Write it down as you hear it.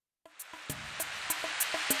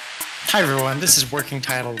Hi everyone, this is Working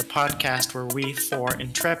Title, the podcast where we four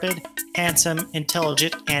intrepid, handsome,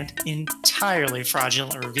 intelligent, and entirely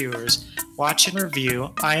fraudulent reviewers watch and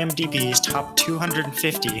review IMDb's top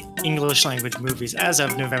 250 English language movies as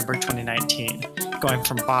of November 2019, going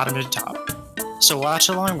from bottom to top. So watch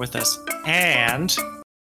along with us, and...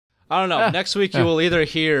 I don't know. Next week you will either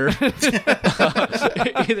hear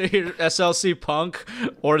SLC Punk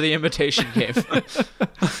or the Imitation Game.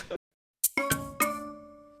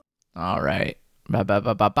 All right.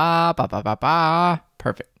 Ba-ba-ba-ba-ba-ba-ba-ba-ba.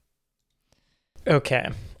 Perfect. Okay.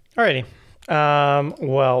 Alrighty.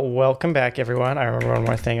 Well, welcome back, everyone. I remember one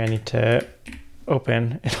more thing I need to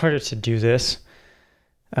open in order to do this.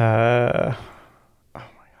 Oh my god,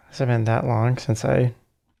 has it been that long since there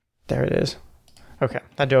it is. Okay,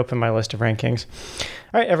 I had to open my list of rankings.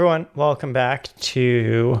 All right, everyone, welcome back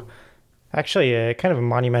to actually a kind of a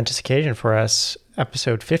monumentous occasion for us,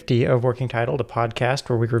 episode 50 of Working Title, the podcast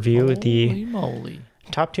where we review the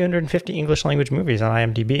top 250 English language movies on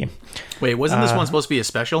IMDb. Wait, wasn't this one supposed to be a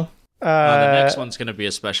special? The next one's going to be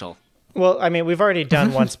a special. Well, I mean, we've already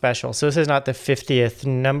done one special, so this is not the 50th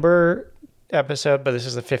number episode, but this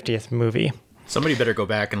is the 50th movie. Somebody better go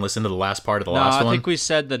back and listen to the last part of the last one. I think we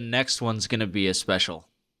said the next one's going to be a special.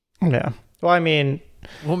 Yeah. Well, I mean...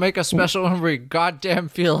 We'll make a special when we goddamn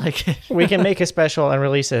feel like it. We can make a special and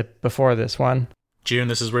release it before this one. June,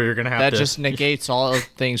 this is where you're going to have that to... That just negates all of the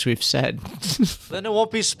things we've said. Then it won't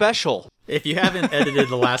be special. If you haven't edited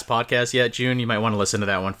the last podcast yet, June, you might want to listen to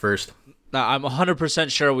that one first. No, I'm 100%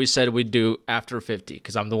 sure we said we'd do after 50,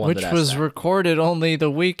 because I'm the one that asked Which was recorded only the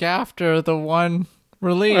week after the one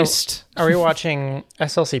released. Are we watching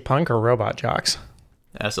SLC Punk or Robot Jocks?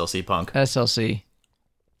 SLC Punk. SLC.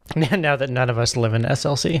 Now that none of us live in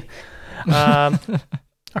SLC.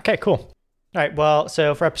 Okay, cool. All right, well,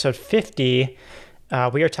 so for episode 50,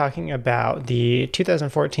 we are talking about the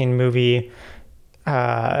 2014 movie,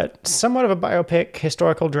 somewhat of a biopic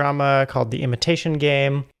historical drama called The Imitation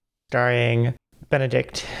Game, starring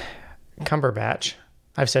Benedict Cumberbatch.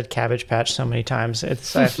 I've said Cabbage Patch so many times. I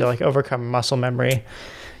have to overcome muscle memory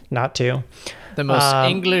not to. The most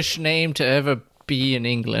English name to ever be in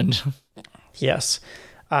England. Yes.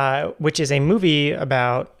 Which is a movie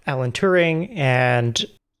about Alan Turing and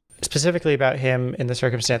specifically about him in the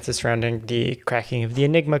circumstances surrounding the cracking of the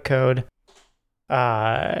Enigma code.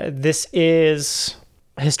 This is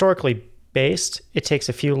historically based. It takes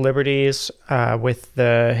a few liberties with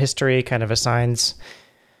the history, kind of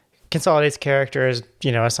consolidates characters,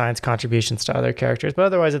 assigns contributions to other characters, but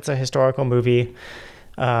otherwise it's a historical movie.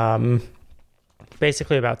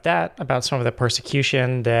 Basically about some of the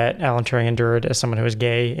persecution that Alan Turing endured as someone who was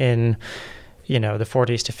gay in, the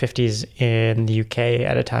 40s to 50s in the UK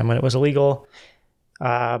at a time when it was illegal.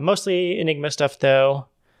 Mostly Enigma stuff, though.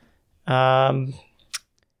 Directed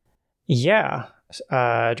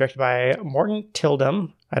by Morton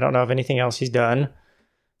Tildum. I don't know of anything else he's done.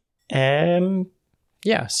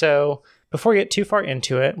 So before we get too far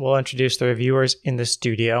into it, we'll introduce the reviewers in the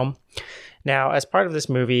studio. Now, as part of this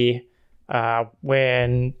movie,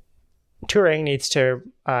 when Turing needs to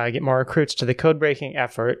get more recruits to the code-breaking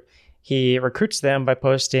effort, he recruits them by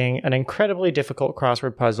posting an incredibly difficult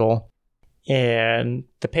crossword puzzle in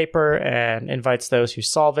the paper and invites those who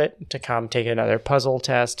solve it to come take another puzzle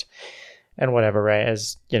test and whatever, right?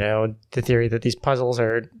 As, the theory that these puzzles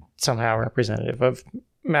are somehow representative of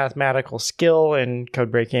mathematical skill in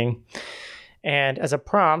code-breaking. And as a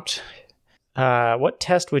prompt, what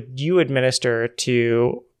test would you administer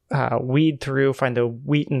to weed through, find the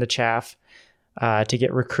wheat in the chaff, to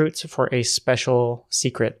get recruits for a special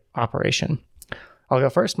secret operation? I'll go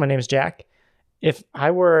first. My name is Jack. If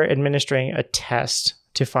I were administering a test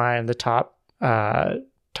to find the top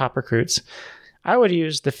recruits, I would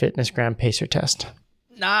use the Fitnessgram Pacer test.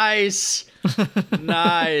 Nice.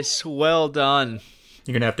 Nice. Well done.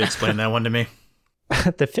 You're going to have to explain that one to me.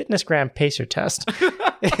 The Fitnessgram Pacer test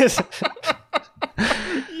is...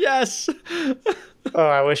 Yes. Oh,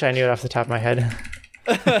 I wish I knew it off the top of my head.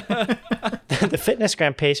 The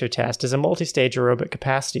Fitnessgram Pacer test is a multi-stage aerobic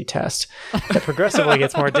capacity test that progressively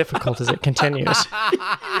gets more difficult as it continues.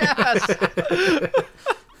 Yes.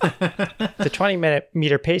 The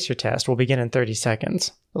 20-meter pacer test will begin in 30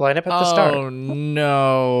 seconds. Line up at the start. Oh,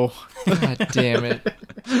 no. God damn it.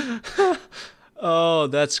 Oh,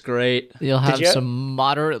 that's great. You'll have some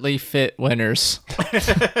moderately fit winners.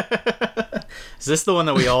 Is this the one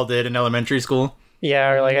that we all did in elementary school?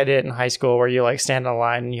 Yeah, or I did it in high school where you stand in a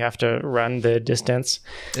line and you have to run the distance.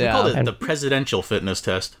 We called it the presidential fitness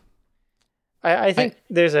test. I think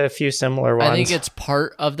there's a few similar ones. I think it's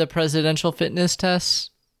part of the presidential fitness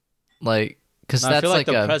test. Because that's I feel like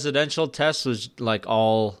the presidential test was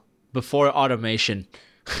all before automation.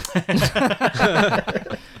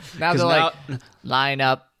 Now they're like, line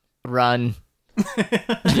up, run.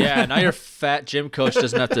 Yeah, now your fat gym coach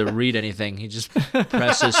doesn't have to read anything. He just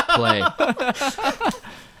presses play.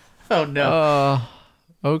 Oh no.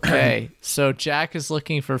 Okay. So Jack is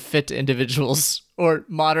looking for fit individuals or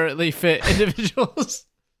moderately fit individuals.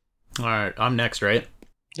 All right, I'm next, right?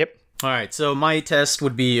 Yep. All right, so my test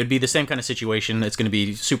it'd be the same kind of situation. It's going to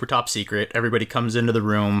be super top secret. Everybody comes into the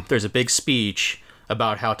room. There's a big speech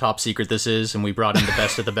about how top secret this is, and we brought in the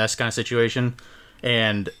best of the best kind of situation.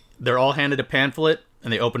 And they're all handed a pamphlet,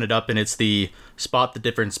 and they open it up, and it's the spot the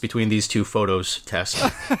difference between these two photos test.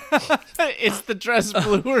 It's the dress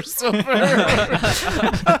blue or silver.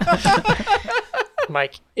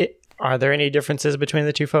 Mike, are there any differences between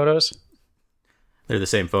the two photos? They're the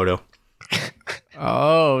same photo.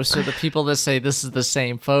 Oh, so the people that say this is the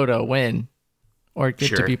same photo win or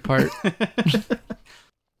get to be part.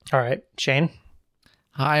 All right, Shane.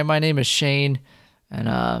 Hi, my name is Shane,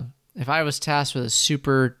 and if I was tasked with a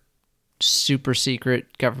super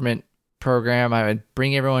secret government program, I would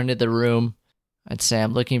bring everyone into the room. I'd say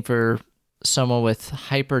I'm looking for someone with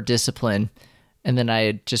hyper discipline, and then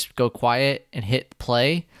I'd just go quiet and hit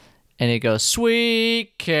play, and it goes,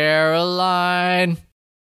 "Sweet Caroline."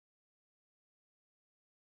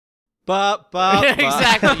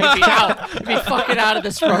 Exactly. You'd be out. You'd be fucking out of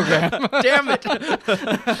this program. Damn it.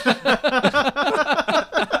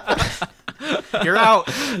 You're out.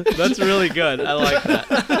 That's really good. I like that.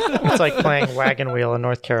 It's like playing Wagon Wheel in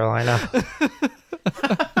North Carolina.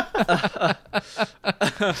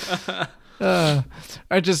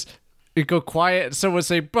 It'd go quiet, and someone would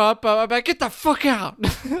say, get the fuck out.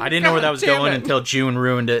 I didn't know where that was going until June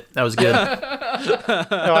ruined it. That was good.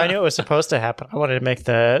 No, I knew it was supposed to happen. I wanted to make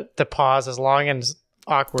the pause as long and as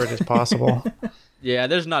awkward as possible. Yeah,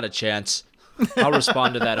 there's not a chance. I'll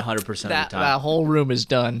respond to that 100% of the time. That whole room is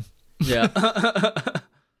done. Yeah.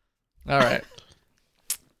 All right.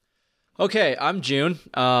 Okay, I'm June,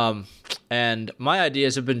 and my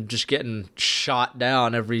ideas have been just getting shot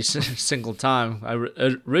down every single time. I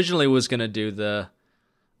originally was going to do the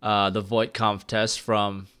Voight-Kampff test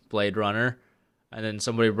from Blade Runner, and then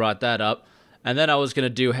somebody brought that up. And then I was going to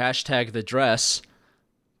do hashtag the dress,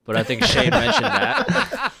 but I think Shane mentioned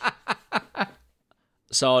that.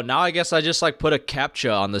 So now I guess I just put a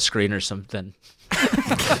CAPTCHA on the screen or something.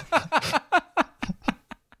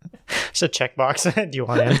 It's a checkbox. Do you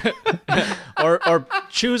want in? or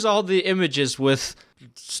choose all the images with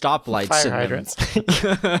stoplights Fire in hydrants.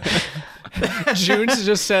 Junes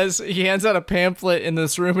just says, he hands out a pamphlet in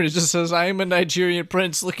this room and it just says, "I am a Nigerian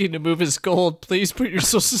prince looking to move his gold. Please put your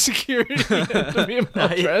social security to be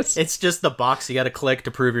address." It's just the box you got to click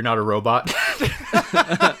to prove you're not a robot.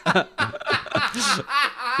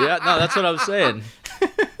 Yeah, no, that's what I'm saying.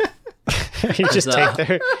 You just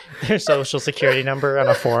take their social security number on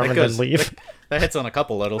a form and then leave. That hits on a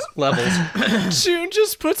couple levels. June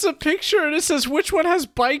just puts a picture and it says, "Which one has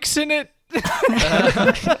bikes in it?"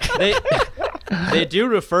 They do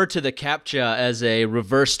refer to the CAPTCHA as a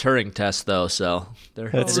reverse Turing test, though, so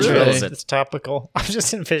That's they're true. relevant. It's topical. I'm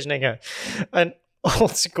just envisioning an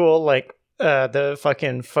old school, the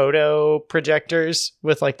fucking photo projectors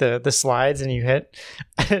with the slides, and you hit,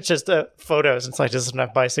 and it's just photos. It's like, doesn't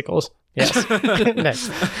have bicycles. Yes. Next.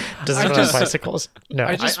 Doesn't have bicycles. No.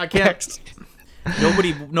 I can't.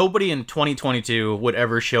 Nobody in 2022 would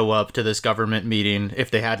ever show up to this government meeting if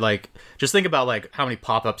they had just think about how many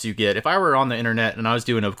pop-ups you get. If I were on the internet and I was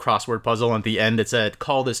doing a crossword puzzle and at the end it said,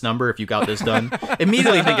 "Call this number if you got this done,"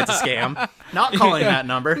 immediately think it's a scam. Not calling that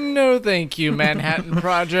number. No, thank you, Manhattan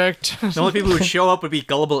Project. The only people who would show up would be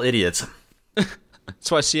gullible idiots. That's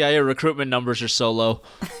why CIA recruitment numbers are so low.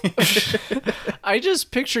 I just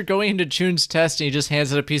picture going into June's test and he just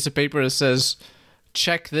hands it a piece of paper that says,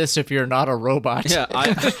 "Check this if you're not a robot." Yeah,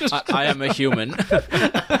 I am a human.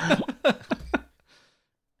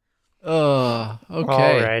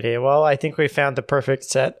 Okay. Alrighty. Well, I think we found the perfect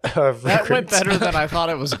set of That went recruits. better than I thought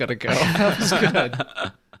it was going to go. That was good.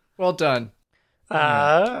 Well done.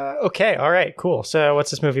 Okay. All right. Cool. So,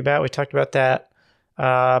 what's this movie about? We talked about that.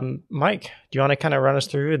 Mike, do you want to kind of run us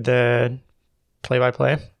through the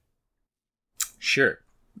play-by-play? Sure.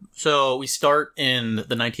 So we start in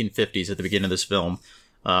the 1950s at the beginning of this film,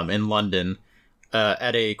 in London.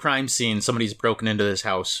 At a crime scene, somebody's broken into this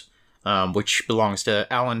house, which belongs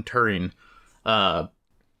to Alan Turing.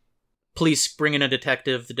 Police bring in a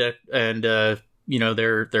detective, and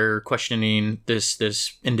they're questioning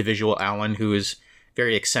this individual Alan, who is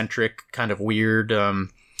very eccentric, kind of weird,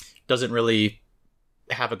 doesn't really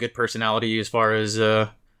have a good personality as far as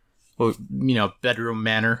bedroom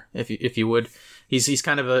manner, if you would. he's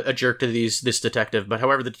kind of a jerk to this detective, but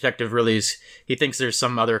however the detective really is, he thinks there's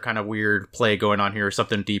some other kind of weird play going on here,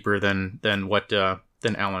 something deeper than what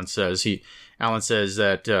than Alan says. Alan says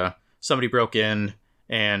that somebody broke in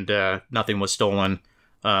and nothing was stolen,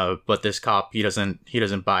 but this cop, he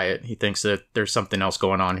doesn't buy it. He thinks that there's something else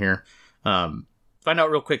going on here. Find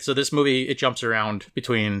out real quick. So this movie, it jumps around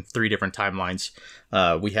between 3 different timelines.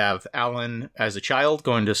 We have Alan as a child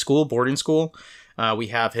going to school, boarding school. We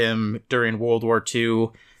have him during World War II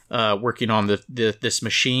working on this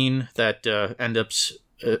machine that ends up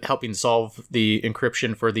helping solve the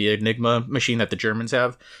encryption for the Enigma machine that the Germans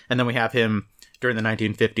have. And then we have him during the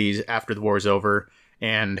 1950s after the war is over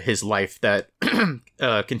and his life that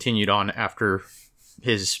continued on after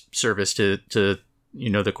his service to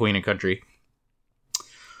the Queen and country.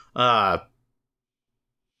 So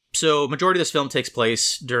majority of this film takes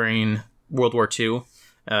place during World War II.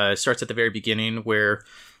 It starts at the very beginning where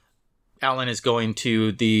Alan is going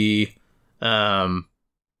to the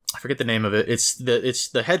I forget the name of it. It's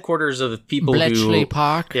the headquarters of the people Bletchley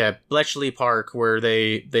Park. Yeah, Bletchley Park, where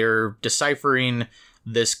they're deciphering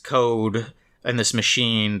this code and this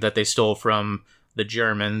machine that they stole from the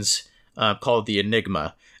Germans, called the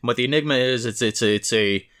Enigma. And what the Enigma is, it's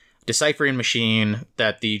a deciphering machine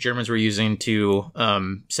that the Germans were using to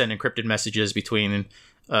send encrypted messages between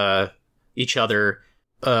each other,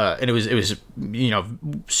 and it was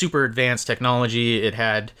super advanced technology. It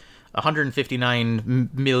had 159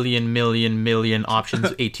 million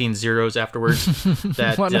options, 18 zeros afterwards.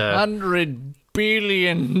 That 100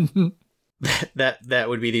 billion. that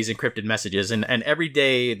would be these encrypted messages, and every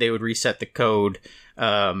day they would reset the code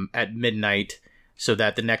at midnight, so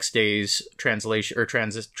that the next day's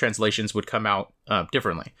translations would come out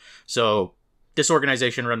differently. So this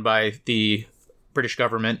organization, run by the British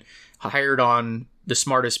government, hired on the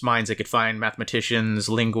smartest minds they could find, mathematicians,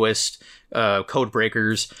 linguists, code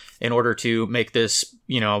breakers, in order to make this,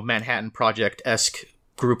 Manhattan Project-esque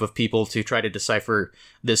group of people to try to decipher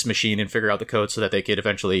this machine and figure out the code so that they could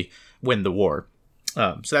eventually win the war.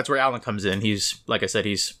 So that's where Alan comes in. He's, like I said,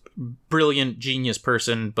 he's brilliant, genius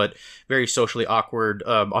person, but very socially awkward,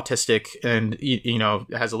 autistic, and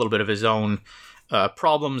has a little bit of his own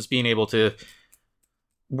problems being able to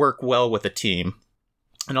work well with a team.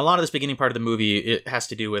 And a lot of this beginning part of the movie, it has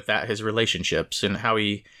to do with his relationships and how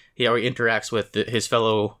he interacts with his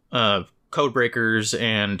fellow code breakers,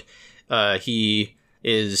 and he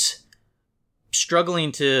is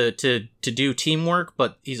struggling to do teamwork,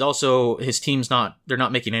 but he's also, his team's they're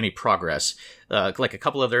not making any progress. Like a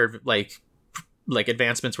couple of their like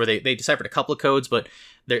advancements where they deciphered a couple of codes, but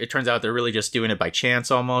it turns out they're really just doing it by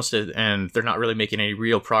chance almost, and they're not really making any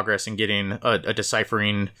real progress in getting a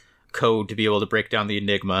deciphering code to be able to break down the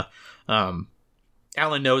Enigma.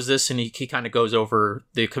 Alan knows this, and he kind of goes over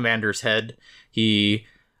the commander's head. He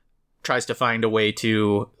tries to find a way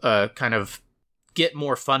to kind of get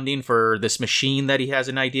more funding for this machine that he has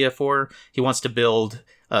an idea for. He wants to build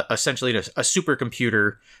essentially a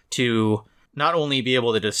supercomputer to not only be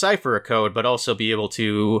able to decipher a code, but also be able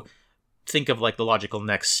to think of like the logical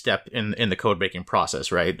next step in the code breaking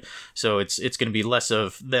process, right? So it's going to be less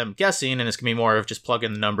of them guessing, and it's going to be more of just plug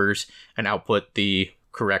in the numbers and output the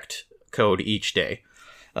correct code each day.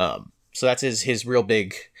 So that's his real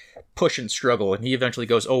big push and struggle, and he eventually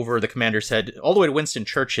goes over the commander's head all the way to Winston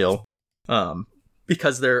Churchill,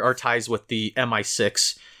 because there are ties with the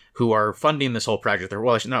MI6 who are funding this whole project.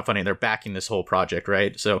 Not funding, they're backing this whole project,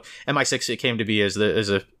 right? So MI6, it came to be as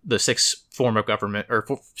the sixth form of government, or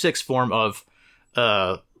sixth form of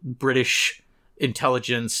British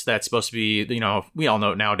intelligence that's supposed to be, we all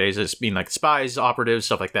know it nowadays as being like spies, operatives,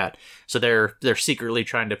 stuff like that. So they're secretly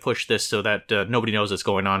trying to push this so that nobody knows what's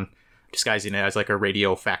going on, disguising it as like a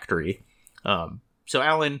radio factory. So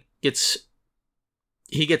Alan gets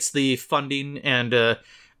the funding and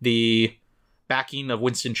the backing of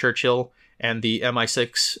Winston Churchill and the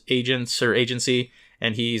MI6 agents or agency,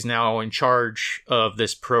 and he's now in charge of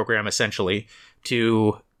this program essentially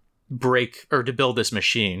to build this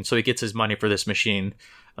machine. So he gets his money for this machine.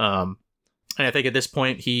 And I think at this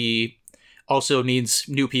point he also needs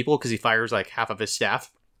new people because he fires like half of his staff.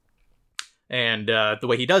 And the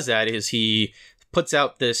way he does that is he puts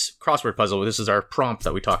out this crossword puzzle. This is our prompt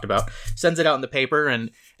that we talked about. Sends it out in the paper,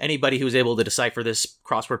 and anybody who's able to decipher this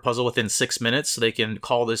crossword puzzle within 6 minutes, they can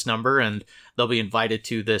call this number, and they'll be invited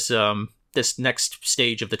to this this next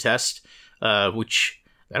stage of the test, which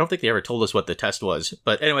I don't think they ever told us what the test was.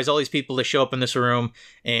 But anyways, all these people, they show up in this room,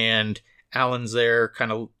 and Alan's there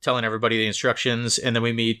kind of telling everybody the instructions, and then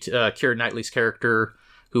we meet Keira Knightley's character,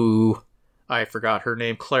 who I forgot her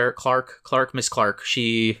name, Miss Clark.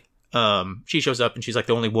 She She shows up and she's like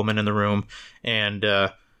the only woman in the room, and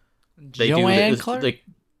Joanne Clark? like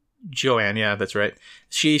Joanne, yeah, that's right.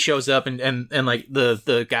 She shows up and like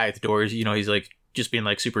the guy at the doors, he's like just being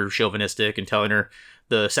like super chauvinistic and telling her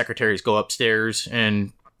the secretaries go upstairs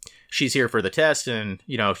and she's here for the test, and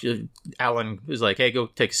Alan is like, hey, go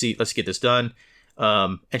take a seat, let's get this done.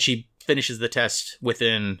 And she finishes the test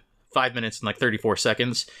within 5 minutes and like 34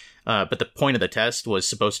 seconds. But the point of the test was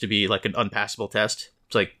supposed to be like an unpassable test.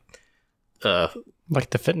 It's like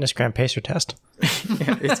the fitness gram pacer test.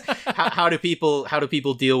 Yeah, it's, how do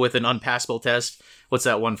people deal with an unpassable test? What's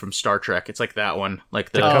that one from Star Trek? It's like that one,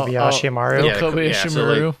 like the Kobayashi Maru. Yeah, Kobayashi so,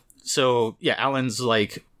 Maru. So yeah, Alan's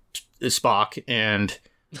like Spock and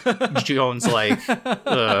Joan's like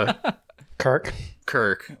Kirk,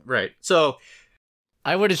 right? So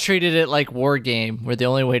I would have treated it like War Game, where the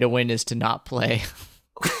only way to win is to not play.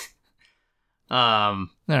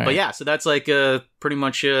 Right. But yeah, so that's like pretty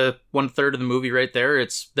much 1/3 of the movie right there.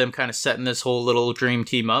 It's them kind of setting this whole little dream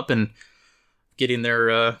team up and getting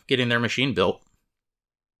their machine built.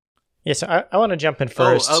 Yeah, so I want to jump in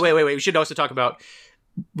first. Oh, wait. We should also talk about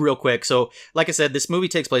real quick. So, like I said, this movie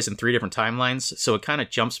takes place in 3 different timelines, so it kind of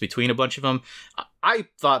jumps between a bunch of them. I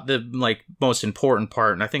thought the most important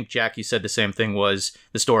part, and I think Jackie said the same thing, was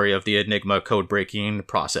the story of the Enigma code breaking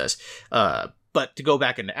process. But to go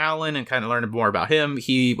back into Alan and kind of learn more about him,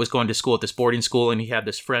 he was going to school at this boarding school, and he had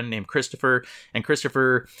this friend named Christopher, and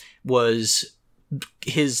Christopher was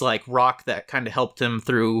his rock that kind of helped him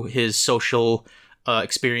through his social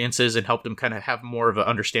experiences and helped him kind of have more of an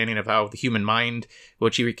understanding of how the human mind,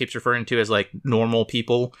 which he keeps referring to as normal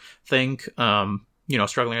people, think.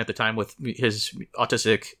 Struggling at the time with his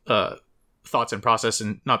autistic thoughts and process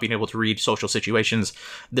and not being able to read social situations.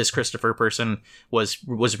 This Christopher person was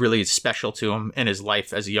really special to him in his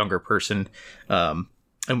life as a younger person.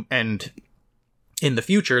 And in the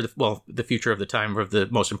future, the future of the time, of the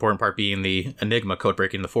most important part being the Enigma code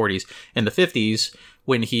breaking in the 40s. In the 50s,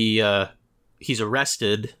 when he's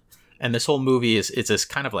arrested, and this whole movie it's this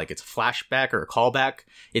kind of it's a flashback or a callback.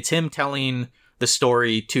 It's him telling the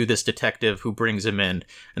story to this detective who brings him in,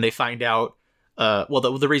 and they find out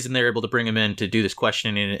the reason they're able to bring him in to do this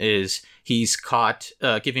questioning is he's caught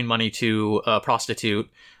giving money to a prostitute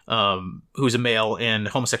who's a male, and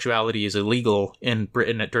homosexuality is illegal in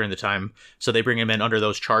Britain during the time. So they bring him in under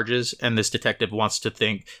those charges, and this detective wants to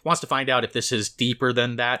find out if this is deeper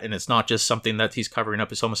than that, and it's not just something that he's covering up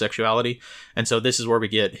his homosexuality. And so this is where we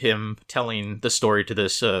get him telling the story to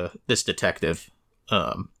this detective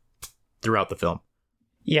throughout the film.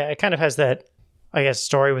 Yeah, it kind of has that, I guess,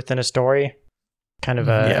 story within a story kind of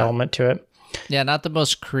element to it. Yeah, not the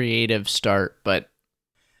most creative start, but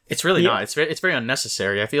it's really not. It's very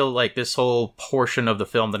unnecessary. I feel like this whole portion of the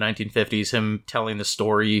film, the 1950s, him telling the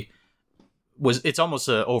story, it's almost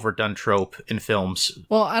an overdone trope in films.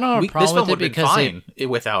 Well, I don't have a problem with it because fine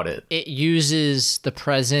without it. It uses the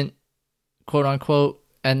present, quote unquote,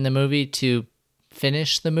 and the movie to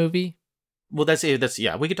finish the movie. Well, that's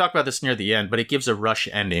we could talk about this near the end, but it gives a rush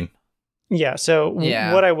ending. Yeah, so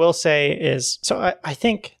what I will say is, I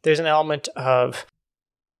think there's an element of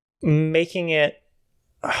making it,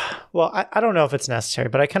 I don't know if it's necessary,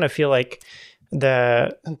 but I kind of feel like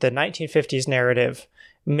the 1950s narrative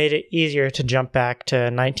made it easier to jump back to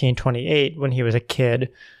 1928 when he was a kid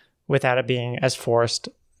without it being as forced,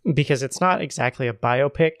 because it's not exactly a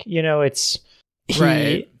biopic,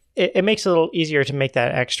 Right. It makes it a little easier to make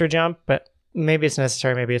that extra jump, but maybe it's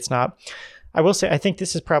necessary, maybe it's not. I will say, I think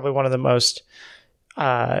this is probably one of the most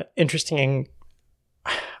interesting,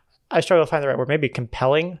 I struggle to find the right word, maybe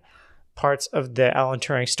compelling parts of the Alan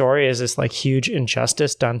Turing story is this huge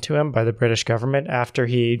injustice done to him by the British government after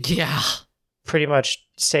he pretty much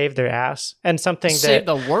saved their ass, and something saved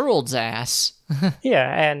the world's ass.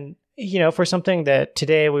 Yeah, and for something that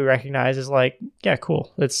today we recognize as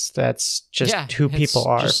cool. That's just who people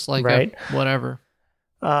are, just right? Whatever.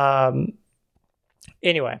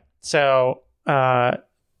 Anyway, so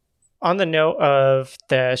on the note of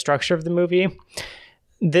the structure of the movie,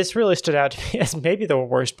 this really stood out to me as maybe the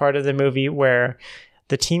worst part of the movie, where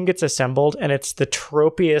the team gets assembled and it's the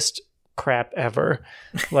tropiest crap ever.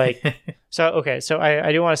 So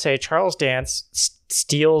I do want to say Charles Dance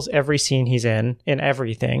steals every scene he's in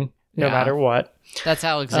everything, no matter what. That's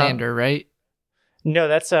Alexander, right? No,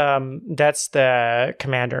 that's the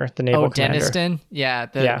commander, the naval commander. Deniston? Yeah,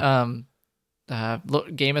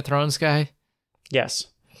 Game of Thrones guy. Yes.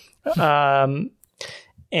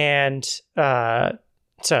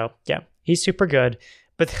 So yeah, he's super good.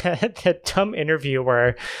 But that dumb interview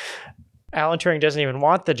where Alan Turing doesn't even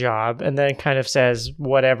want the job and then kind of says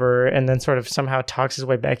whatever and then sort of somehow talks his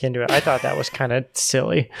way back into it. I thought that was kind of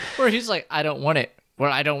silly. Where he's like, I don't want it.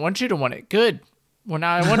 Well, I don't want you to want it. Good. Well,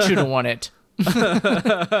 now I want you to want it.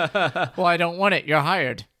 Well, I don't want it. You're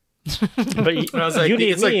hired. But you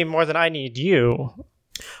need me more than I need you.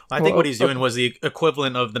 I think what he's doing was the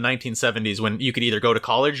equivalent of the 1970s when you could either go to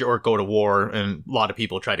college or go to war, and a lot of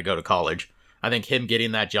people tried to go to college. I think him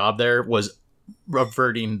getting that job there was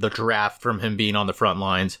averting the draft from him being on the front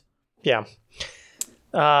lines. Yeah.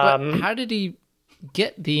 But how did he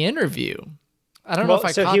get the interview? I don't know if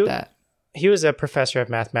I caught that. He was a professor of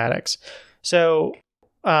mathematics. So,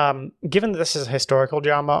 given that this is a historical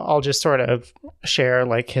drama, I'll just sort of share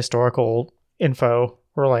like historical info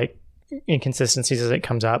or like inconsistencies as it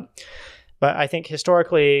comes up. But I think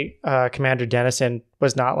historically, Commander Dennison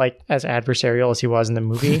was not like as adversarial as he was in the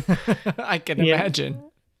movie. I can imagine.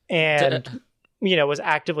 And, was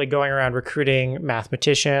actively going around recruiting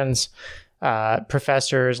mathematicians,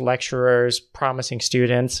 professors, lecturers, promising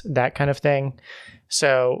students, that kind of thing.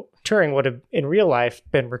 So Turing would have, in real life,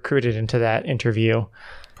 been recruited into that interview.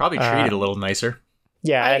 Probably treated a little nicer.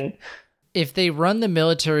 Yeah. And if they run the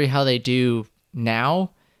military how they do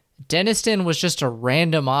now, Dennison was just a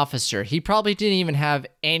random officer. He probably didn't even have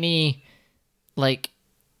any, like,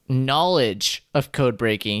 knowledge of code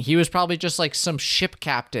breaking. He was probably just, like, some ship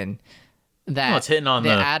captain that it's hitting on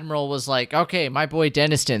the admiral was like, okay, my boy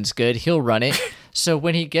Denniston's good. He'll run it. So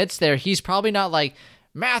when he gets there, he's probably not like,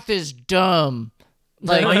 math is dumb.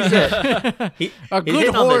 Like a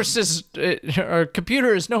good horse is, or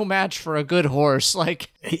computer is no match for a good horse.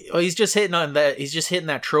 Like he's just hitting on that. He's just hitting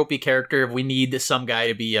that tropey character of we need some guy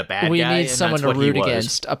to be a bad guy. We need someone to root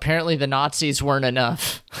against. Apparently, the Nazis weren't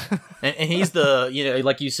enough. and he's the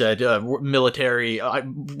like you said, military.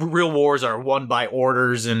 Real wars are won by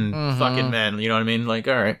orders and fucking men. You know what I mean? Like,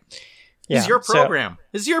 all right, it's your program.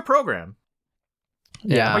 It's your program.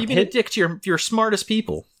 Yeah, why are you being a dick to your smartest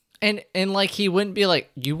people? And like he wouldn't be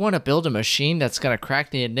like, you want to build a machine that's gonna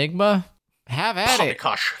crack the Enigma? Have at it.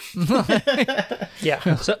 Gosh.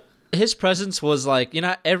 Yeah. So his presence was like,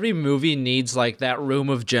 every movie needs like that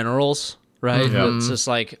room of generals, right? Mm-hmm. It's just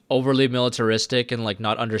like overly militaristic and like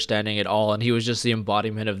not understanding it all. And he was just the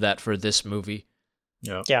embodiment of that for this movie.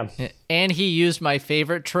 Yeah. And he used my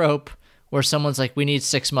favorite trope where someone's like, we need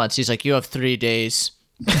 6 months. He's like, you have 3 days.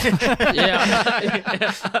 Yeah.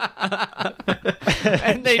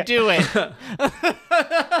 And they do it.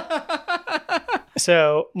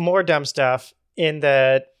 So more dumb stuff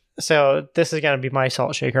so this is going to be my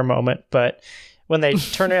salt shaker moment, but when they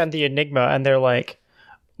turn around the Enigma and they're like,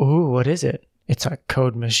 ooh, what is it? It's a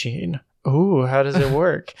code machine. Ooh, how does it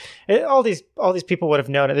work? All these people would have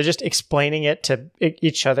known it. They're just explaining it to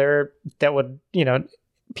each other. That would,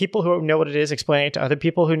 people who know what it is explaining it to other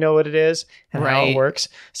people who know what it is and how it works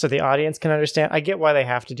so the audience can understand. I get why they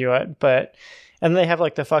have to do it, and they have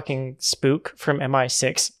like the fucking spook from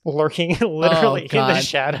MI6 lurking literally in the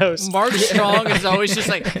shadows. Mark Strong is always just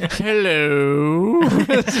like, hello.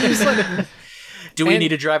 Do we need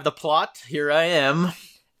to drive the plot? Here I am.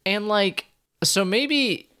 And like, so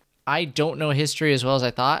maybe I don't know history as well as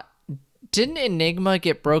I thought. Didn't Enigma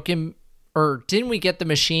get broken, or didn't we get the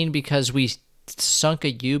machine because we sunk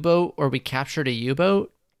a U-boat or we captured a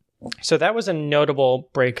U-boat? So that was a notable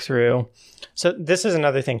breakthrough. So this is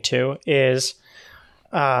another thing too, is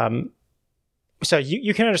so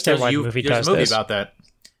you can understand why the movie does this. There's a movie about that.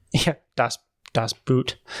 Yeah, Das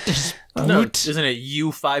Boot. No, isn't it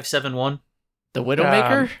U571? The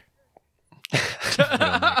Widowmaker?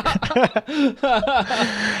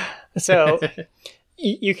 So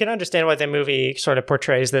you can understand why the movie sort of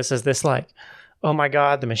portrays this as this like, oh my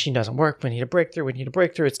God, the machine doesn't work. We need a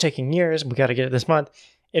breakthrough. It's taking years. We got to get it this month.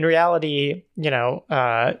 In reality,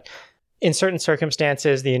 in certain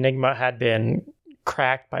circumstances, the Enigma had been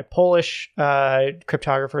cracked by Polish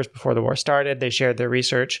cryptographers before the war started. They shared their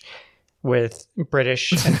research with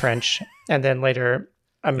British and French, and then later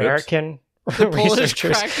American the Polish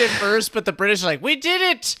researchers. Cracked it first, but the British are like, we did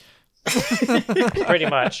it! Pretty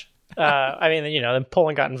much. Then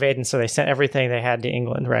Poland got invaded, so they sent everything they had to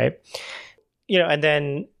England, right? And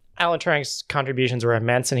then Alan Turing's contributions were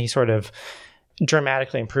immense, and he sort of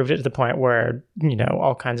dramatically improved it to the point where,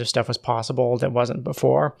 all kinds of stuff was possible that wasn't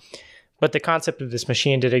before. But the concept of this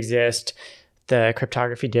machine did exist. The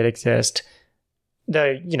cryptography did exist.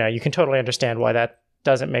 You can totally understand why that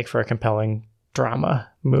doesn't make for a compelling drama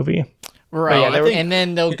movie. Right. And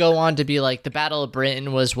then they'll go on to be like, the Battle of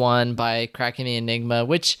Britain was won by cracking the Enigma,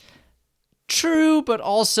 which, true, but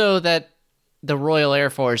also that the Royal Air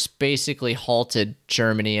Force basically halted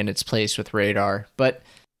Germany in its place with radar. But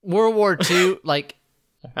World War II, like,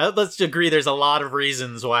 Let's agree there's a lot of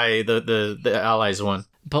reasons why the Allies won.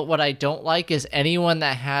 But what I don't like is anyone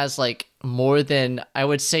that has like more than, I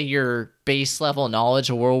would say, your base level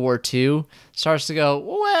knowledge of World War II starts to go,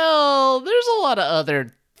 well, there's a lot of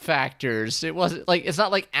other factors. It's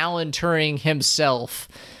not like Alan Turing himself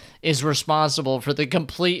is responsible for the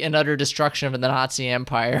complete and utter destruction of the Nazi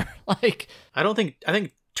Empire. I think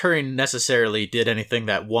Turing necessarily did anything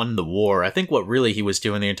that won the war. I think what really he was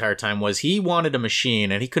doing the entire time was he wanted a machine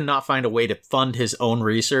and he could not find a way to fund his own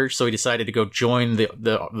research, so he decided to go join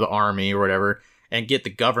the army or whatever and get the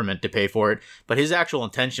government to pay for it. But his actual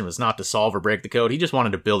intention was not to solve or break the code. He just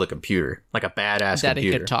wanted to build a computer, like a badass that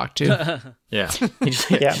computer he could talk to. Yeah. He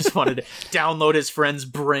just wanted to download his friend's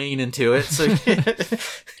brain into it. So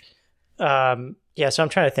so I'm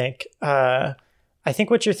trying to think. I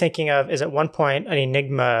think what you're thinking of is at one point an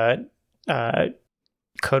Enigma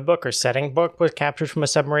codebook or setting book was captured from a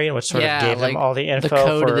submarine, which sort of gave them all the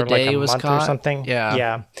info for like a month or something.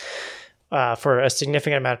 Yeah. For a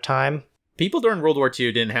significant amount of time. People during World War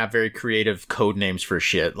II didn't have very creative code names for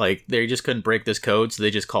shit. Like, they just couldn't break this code, so they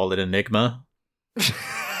just called it Enigma.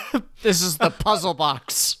 This is the puzzle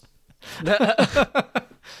box.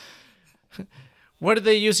 What are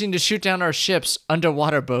they using to shoot down our ships?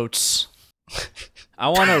 Underwater boats. I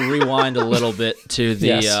want to rewind a little bit to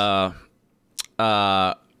the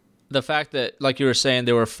the fact that, like you were saying,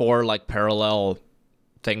 there were 4 like parallel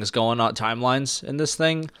things going on, timelines in this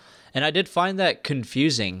thing, and I did find that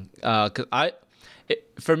confusing. Cause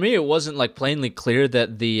for me, it wasn't like plainly clear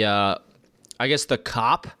that the I guess the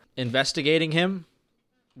cop investigating him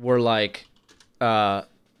were like that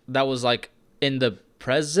was like in the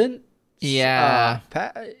present. Yeah.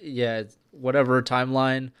 Whatever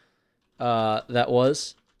timeline that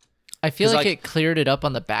was. I feel like it cleared it up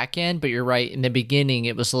on the back end, but you're right. In the beginning,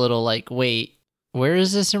 it was a little like, wait, where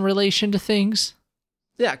is this in relation to things?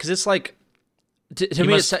 Yeah, because it's like, to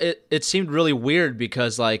me, it seemed really weird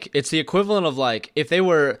because like it's the equivalent of like if they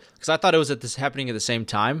were, because I thought it was happening at the same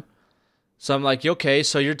time. So I'm like, okay,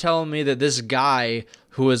 so you're telling me that this guy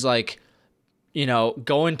who is like, you know,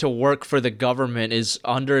 going to work for the government is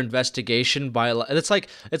under investigation by, it's like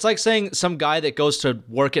saying some guy that goes to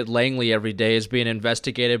work at Langley every day is being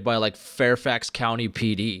investigated by like Fairfax County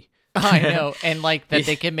PD. I know, and like that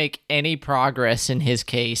they can make any progress in his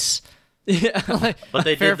case. Yeah, but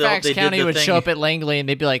Fairfax County would show up at Langley and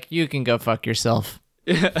they'd be like, "You can go fuck yourself."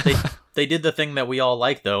 They did the thing that we all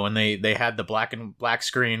like though, and they had the black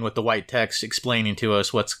screen with the white text explaining to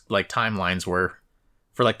us what's like timelines were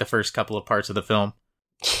for like the first couple of parts of the film.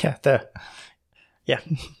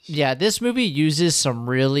 Yeah, this movie uses some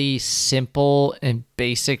really simple and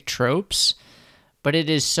basic tropes, but it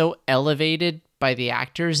is so elevated by the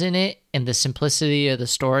actors in it and the simplicity of the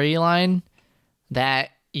storyline that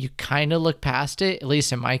you kind of look past it, at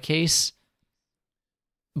least in my case.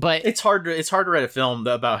 But it's hard to write a film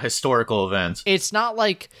about historical events. It's not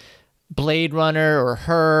like Blade Runner or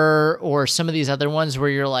Her or some of these other ones where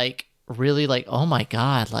you're like really like, oh my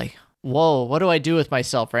god, like, whoa, what do I do with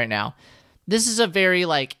myself right now? This is a very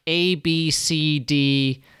like A, B, C,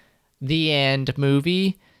 D, the end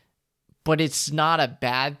movie, but it's not a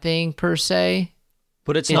bad thing per se.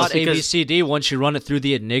 But it's not ABCD once you run it through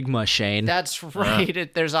the Enigma, Shane. That's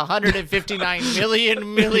right. There's 159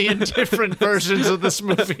 million different versions of this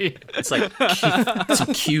movie. It's like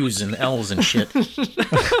some Q's and L's and shit.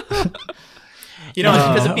 You know,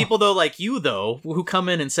 because of people though, like you though, who come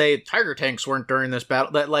in and say Tiger tanks weren't during this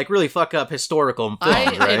battle, that like really fuck up historical films,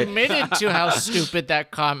 I right? admitted to how stupid that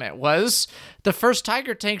comment was. The first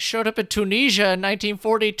Tiger tank showed up in Tunisia in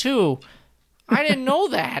 1942. I didn't know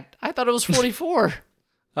that. I thought it was 44.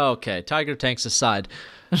 Okay, Tiger tanks aside,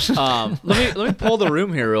 let me pull the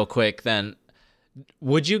room here real quick. Then,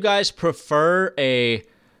 would you guys prefer a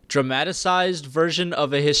dramatized version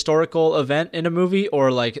of a historical event in a movie,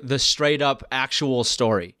 or like the straight up actual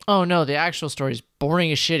story? Oh no, the actual story is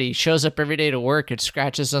boring as shit. He shows up every day to work and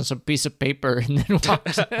scratches on some piece of paper and then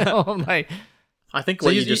walks. Oh my! I think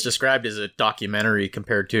what you just described is a documentary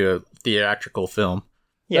compared to a theatrical film.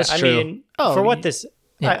 Yeah, that's true. I mean, for what this.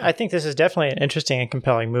 Yeah. I think this is definitely an interesting and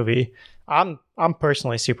compelling movie. I'm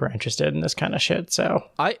personally super interested in this kind of shit. So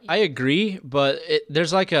I agree, but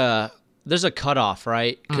there's a cutoff,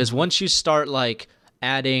 right? Because once you start like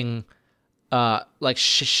adding, like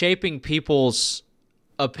shaping people's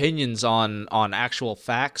opinions on actual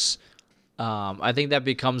facts, I think that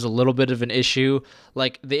becomes a little bit of an issue.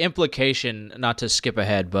 Like the implication, not to skip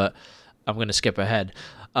ahead, but I'm going to skip ahead.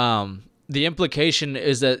 The implication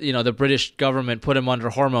is that, you know, the British government put him under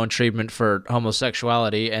hormone treatment for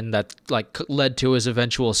homosexuality, and that like led to his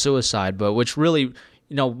eventual suicide, but which really, you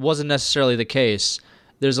know, wasn't necessarily the case.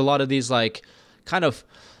 there's a lot of these like kind of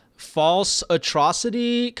false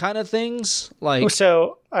atrocity kind of things. Like,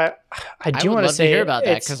 So I do would want love say to hear about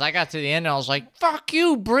that it's- because I got to the end and I was like, "Fuck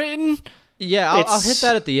you, Britain." yeah, I'll it's- hit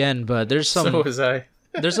that at the end, but there's some. So was I.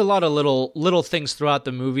 There's a lot of little things throughout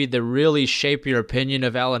the movie that really shape your opinion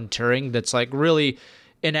of Alan Turing. That's like really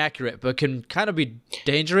inaccurate, but can kind of be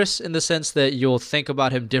dangerous in the sense that you'll think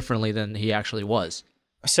about him differently than he actually was.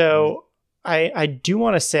 So I do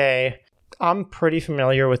want to say I'm pretty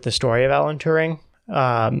familiar with the story of Alan Turing.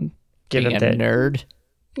 Given Being a that, nerd.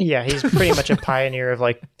 yeah, he's pretty much a pioneer of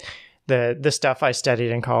like the stuff I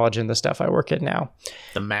studied in college and the stuff I work at now.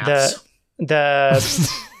 The maths. The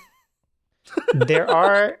there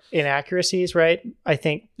are inaccuracies, right? I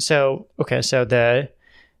think so. Okay, so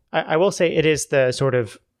I will say it is the sort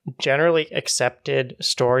of generally accepted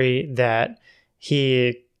story that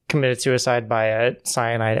he committed suicide by a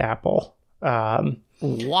cyanide apple.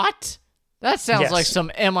 What? That sounds Yes. like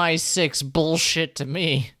some MI6 bullshit to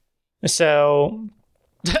me. So,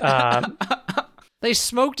 They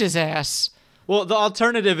smoked his ass. Well, the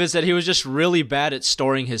alternative is that he was just really bad at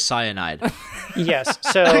storing his cyanide. yes.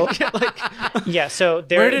 So, yeah. So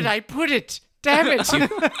there. Where did I put it? Damn it.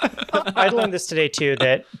 I learned this today too.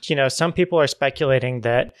 That some people are speculating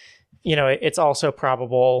that it's also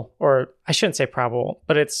probable, or I shouldn't say probable,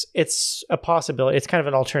 but it's a possibility. It's kind of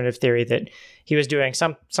an alternative theory that he was doing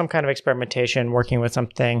some kind of experimentation, working with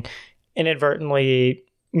something, inadvertently,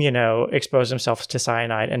 exposed himself to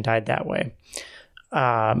cyanide and died that way.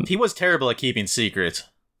 He was terrible at keeping secrets.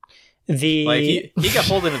 The Like he got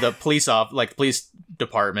pulled into the police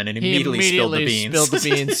department and He immediately spilled the beans. Spilled the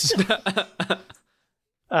beans.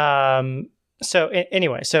 So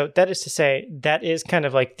anyway, so that is to say that is kind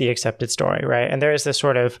of like the accepted story, right? And there is this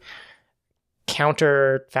sort of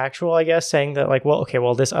counterfactual, I guess, saying that like, well,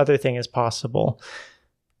 this other thing is possible,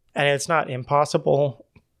 and it's not impossible,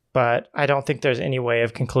 but I don't think there's any way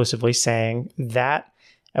of conclusively saying that.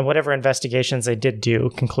 And whatever investigations they did do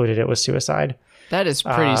concluded it was suicide. That is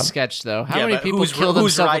pretty sketch, though. How Yeah, many but people who's kill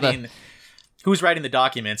themselves with writing? Who's writing the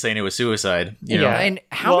document saying it was suicide? You know? Yeah. and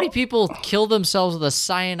how Well- many people kill themselves with a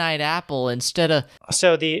cyanide apple instead of...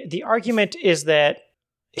 So the argument is that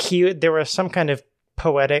there was some kind of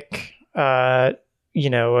poetic, He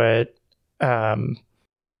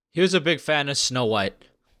was a big fan of Snow White.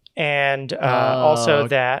 and also okay.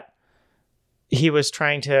 that he was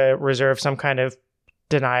trying to reserve some kind of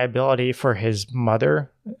deniability for his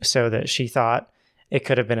mother so that she thought it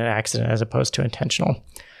could have been an accident as opposed to intentional.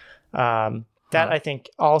 That I think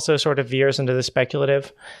also sort of veers into the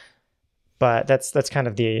speculative, but that's kind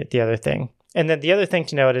of the other thing. And then the other thing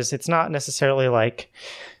to note is it's not necessarily like,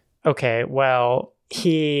 okay, well,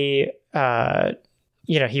 he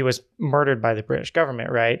was murdered by the British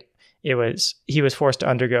government, right? He was forced to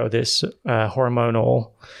undergo this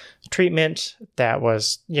hormonal treatment that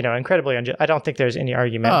was, incredibly unjust. I don't think there's any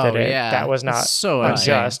argument that was not so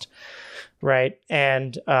unjust, right?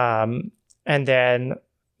 And then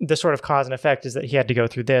the sort of cause and effect is that he had to go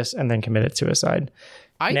through this and then committed suicide.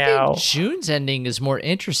 I Now- think June's ending is more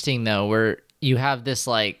interesting, though, where you have this,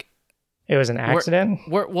 like... It was an accident.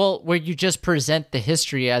 Where you just present the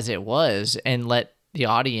history as it was and let the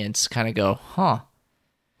audience kind of go, huh.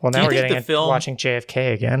 Well, Do now you we're think getting the film- watching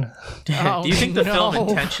JFK again. Oh, Do you think the film no.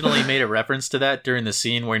 intentionally made a reference to that during the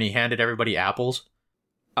scene when he handed everybody apples?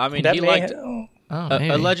 I mean, That he may- liked... Oh,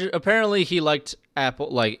 maybe. apparently, he liked apple.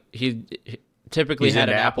 Like he typically He's had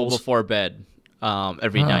an into apple apples. before bed,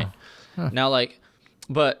 every night. Now,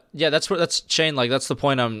 but yeah, that's Shane. Like that's the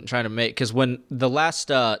point I'm trying to make. Because when the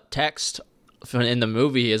last text in the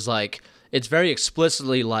movie is like, it's very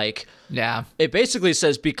explicitly like, Yeah. it basically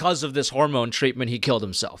says because of this hormone treatment he killed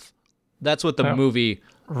himself. That's what the movie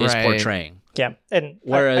is Right. portraying. Yeah, and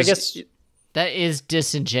Whereas I guess. That is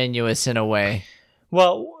disingenuous in a way.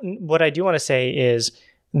 Well, what I do want to say is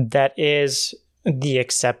that is the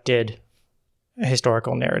accepted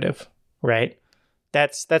historical narrative, right?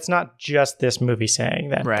 That's not just this movie saying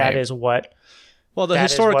that. Right. That is what. Well, the That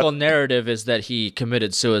is historical what- narrative is that he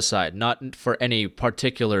committed suicide, not for any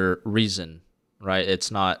particular reason, right? It's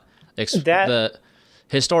not the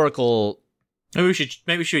historical. Maybe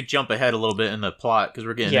we should jump ahead a little bit in the plot because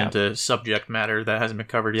we're getting Yeah. into subject matter that hasn't been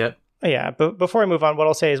covered yet. Yeah, but before I move on, what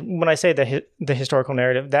I'll say is when I say the historical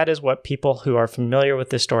narrative, that is what people who are familiar with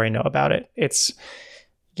this story know about it. It's,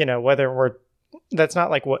 whether that's not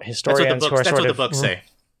like what historians who are That's what sort the of books say.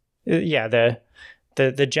 Yeah,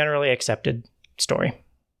 the generally accepted story.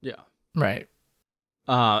 Yeah. Right.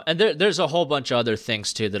 And there's a whole bunch of other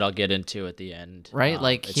things too that I'll get into at the end. Right?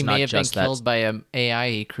 Like It's he not may have been just that- killed by an AI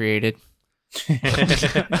he created.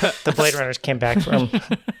 The Blade Runners came back from.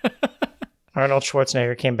 Arnold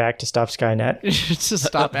Schwarzenegger came back to stop Skynet. To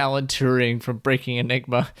stop Alan Turing from breaking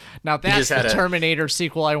Enigma. Now that's the Terminator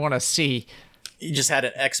sequel I want to see. He just had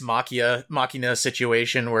an ex machina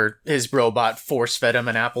situation where his robot force-fed him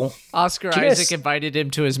an apple. Oscar Isaac invited him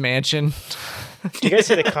to his mansion. Do you guys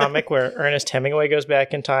see the comic where Ernest Hemingway goes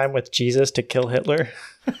back in time with Jesus to kill Hitler?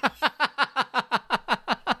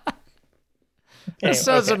 That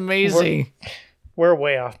sounds amazing. We're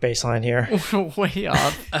way off baseline here. We're way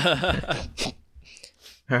off.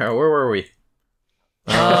 Where were we?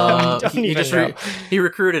 He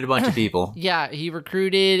recruited a bunch of people. Yeah, he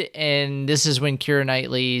recruited, and this is when Keira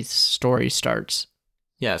Knightley's story starts.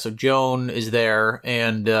 Yeah, so Joan is there,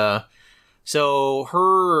 and so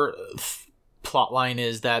her plot line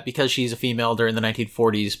is that because she's a female during the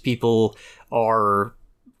 1940s, people are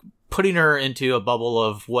putting her into a bubble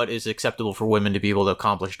of what is acceptable for women to be able to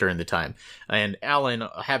accomplish during the time. And Alan,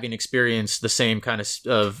 having experienced the same kind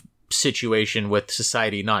of situation with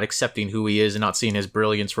society not accepting who he is and not seeing his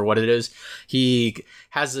brilliance for what it is, he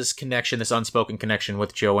has this connection, this unspoken connection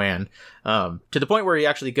with Joanne, to the point where he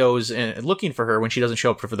actually goes looking for her when she doesn't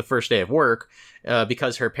show up for the first day of work,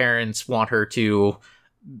 because her parents want her to,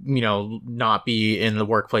 not be in the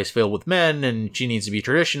workplace filled with men, and she needs to be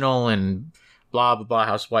traditional and blah blah blah,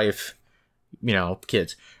 housewife,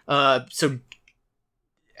 kids. So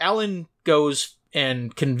Alan goes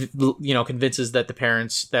and convinces that the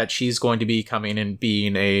parents that she's going to be coming and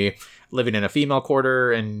living in a female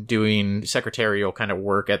quarter and doing secretarial kind of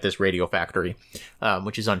work at this radio factory,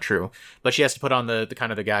 which is untrue. But she has to put on the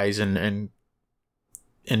kind of the guise and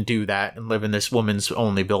do that and live in this woman's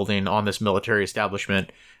only building on this military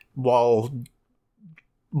establishment while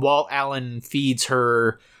Alan feeds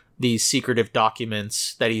her these secretive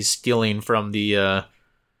documents that he's stealing from the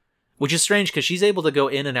which is strange because she's able to go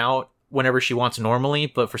in and out whenever she wants normally,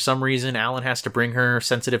 but for some reason Alan has to bring her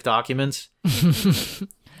sensitive documents.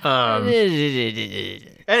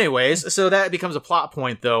 Anyways, so that becomes a plot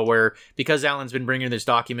point though, where because Alan's been bringing these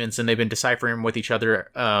documents and they've been deciphering them with each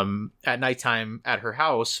other at nighttime at her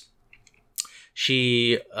house,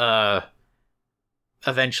 she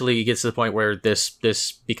eventually gets to the point where this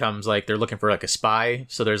becomes like they're looking for like a spy.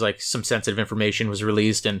 So there's like some sensitive information was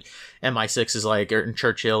released, and MI6 is like, and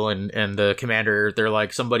Churchill and the commander, they're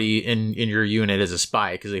like, somebody in your unit is a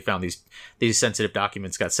spy because they found these sensitive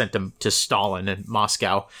documents got sent to Stalin in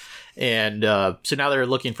Moscow. And so now they're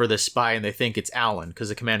looking for this spy, and they think it's Alan because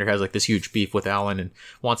the commander has like this huge beef with Alan and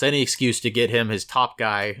wants any excuse to get him, his top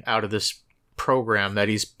guy, out of this program that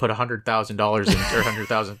he's put $100,000 in, or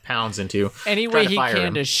 100,000 pounds into. Any way he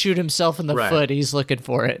can to shoot himself in the foot, he's looking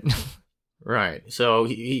for it. Right. So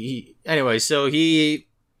he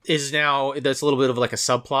is now, that's a little bit of like a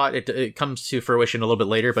subplot. It comes to fruition a little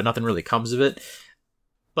bit later, but nothing really comes of it.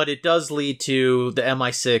 But it does lead to the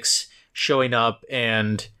MI6 showing up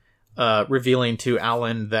and revealing to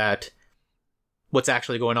Alan that what's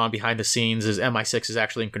actually going on behind the scenes is MI6 is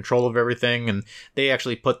actually in control of everything, and they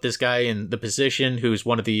actually put this guy in the position who's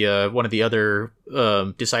one of the other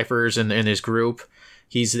decipherers in his group.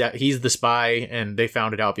 He's the spy, and they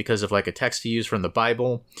found it out because of like a text he used from the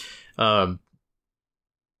Bible. Yada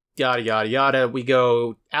yada yada. We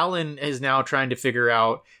go. Alan is now trying to figure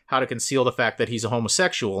out how to conceal the fact that he's a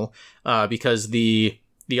homosexual, because the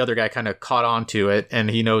other guy kind of caught on to it, and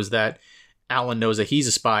he knows that Alan knows that he's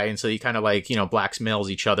a spy, and so he kind of like, blackmails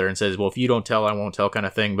each other and says, well, if you don't tell, I won't tell, kind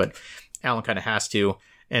of thing. But Alan kind of has to.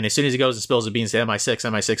 And as soon as he goes and spills the beans to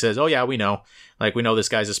MI6 says, oh yeah, we know. Like, we know this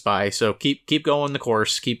guy's a spy. So keep going the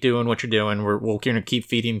course. Keep doing what you're doing. We'll keep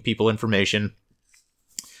feeding people information.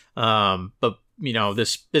 But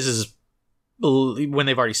this is when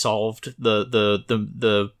they've already solved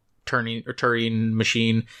the Turing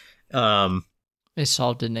machine. They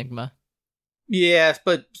solved Enigma. Yeah,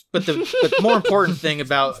 but the more important thing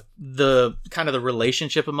about the kind of the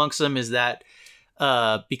relationship amongst them is that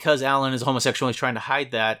because Alan is homosexual, he's trying to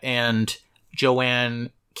hide that, and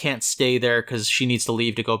Joanne can't stay there because she needs to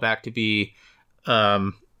leave to go back to be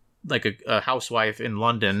like a housewife in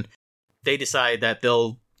London. They decide that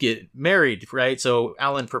they'll get married, right? So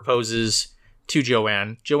Alan proposes to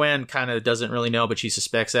Joanne. Joanne kind of doesn't really know, but she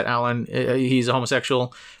suspects that Alan, he's a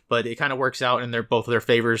homosexual, but it kind of works out in both of their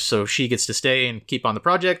favors. So she gets to stay and keep on the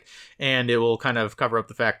project, and it will kind of cover up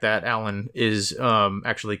the fact that Alan is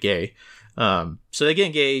actually gay. So they get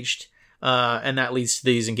engaged, and that leads to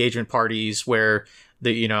these engagement parties where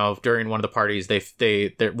during one of the parties,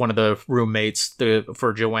 they're one of the roommates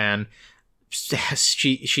for Joanne,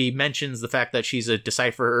 she mentions the fact that she's a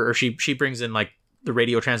decipherer, or she brings in like the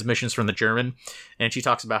radio transmissions from the German, and she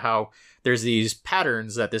talks about how there's these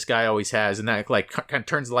patterns that this guy always has, and that like kind of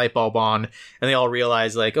turns the light bulb on, and they all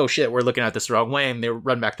realize like, oh shit, we're looking at this the wrong way, and they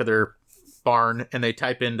run back to their barn and they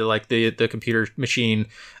type into like the computer machine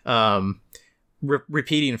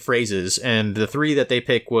repeating phrases, and the three that they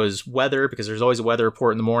pick was weather, because there's always a weather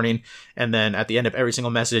report in the morning, and then at the end of every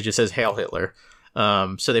single message it says Hail Hitler.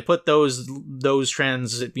 So they put those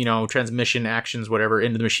transmission actions, whatever,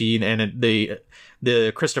 into the machine, and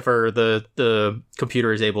the Christopher, the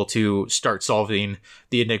computer, is able to start solving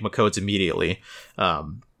the Enigma codes immediately.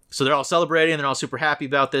 So they're all celebrating, they're all super happy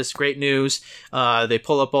about this. Great news. They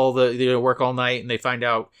pull up they work all night, and they find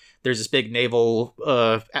out there's this big naval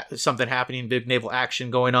something happening, big naval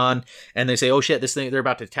action going on, and they say, oh shit, they're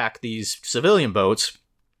about to attack these civilian boats.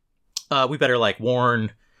 We better like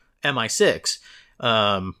warn MI6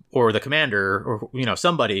 or the commander, or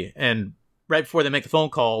somebody. And right before they make the phone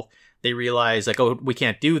call, they realize like, oh, we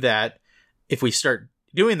can't do that. If we start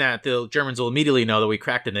doing that, the Germans will immediately know that we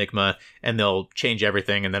cracked Enigma, and they'll change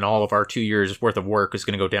everything, and then all of our 2 years worth of work is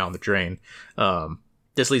going to go down the drain.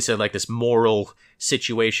 This leads to like this moral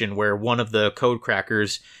situation where one of the code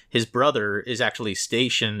crackers, his brother, is actually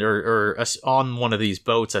stationed or on one of these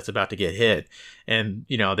boats that's about to get hit, and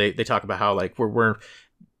they talk about how like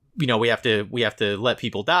we have to let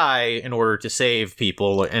people die in order to save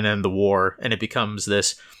people and end the war, and it becomes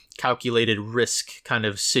this calculated risk kind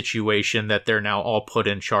of situation that they're now all put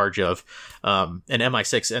in charge of. And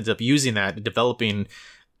MI6 ends up using that, developing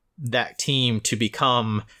that team to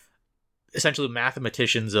become essentially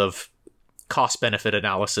mathematicians of cost-benefit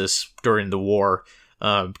analysis during the war,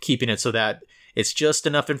 keeping it so that it's just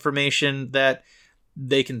enough information that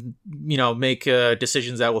they can, make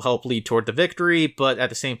decisions that will help lead toward the victory, but at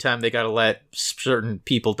the same time, they got to let certain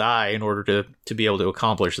people die in order to be able to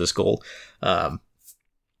accomplish this goal.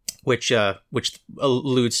 Which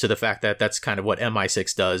alludes to the fact that that's kind of what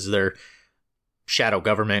MI6 does. They're shadow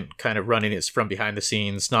government, kind of running it from behind the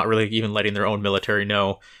scenes, not really even letting their own military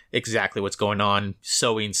know exactly what's going on,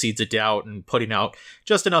 sowing seeds of doubt and putting out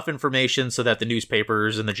just enough information so that the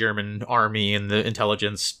newspapers and the German army and the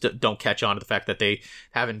intelligence don't catch on to the fact that they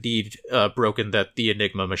have indeed broken the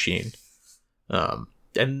Enigma machine.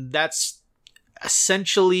 And that's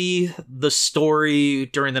essentially the story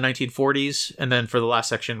during the 1940s. And then for the last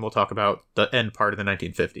section, we'll talk about the end part of the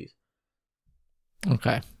 1950s.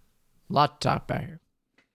 Okay. A lot to talk about here.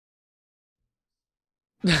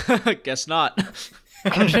 Guess not.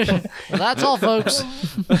 Well, that's all, folks.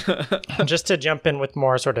 Just to jump in with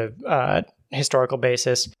more sort of historical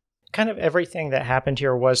basis, kind of everything that happened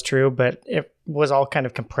here was true, but it was all kind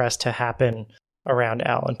of compressed to happen around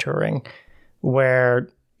Alan Turing, where,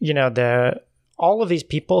 all of these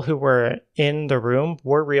people who were in the room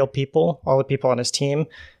were real people. All the people on his team,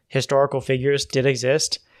 historical figures, did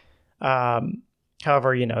exist.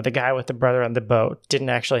 However, the guy with the brother on the boat didn't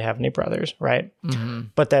actually have any brothers, right? Mm-hmm.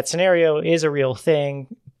 But that scenario is a real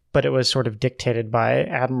thing, but it was sort of dictated by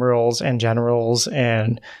admirals and generals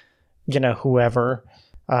and, whoever.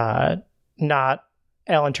 Not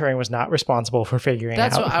Alan Turing was not responsible for figuring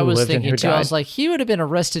out who lived and who died. That's what I was thinking too. I was like, he would have been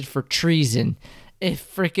arrested for treason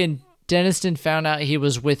if freaking Denniston found out he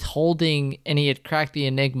was withholding and he had cracked the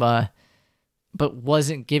Enigma, but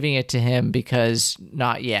wasn't giving it to him because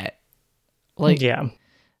not yet. Yeah,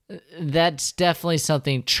 that's definitely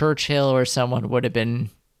something Churchill or someone would have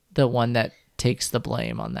been the one that takes the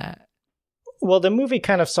blame on that. Well, the movie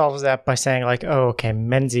kind of solves that by saying like, oh, okay,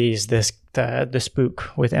 Menzies, the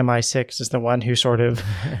spook with MI6 is the one who sort of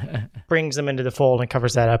brings them into the fold and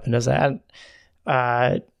covers that up and does that.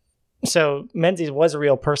 So Menzies was a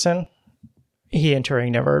real person. He and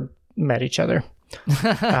Turing never met each other.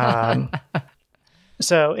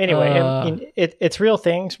 So anyway, it's real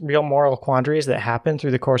things, real moral quandaries that happen through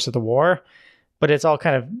the course of the war, but it's all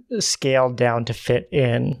kind of scaled down to fit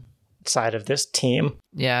inside of this team.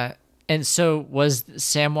 Yeah. And so was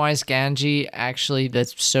Samwise Gamgee actually the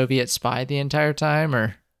Soviet spy the entire time,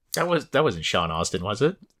 or? That wasn't Sean Austin, was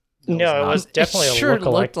it? No, it was definitely a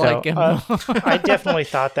lookalike, like him. I definitely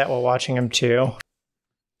thought that while watching him too.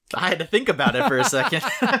 I had to think about it for a second.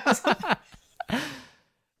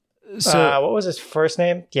 So, what was his first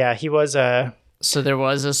name? Yeah, he was a... So there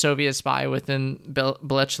was a Soviet spy within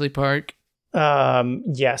Bletchley Park?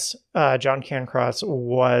 Yes. John Cairncross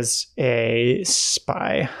was a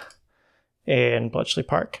spy in Bletchley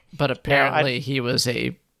Park. But apparently he was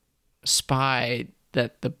a spy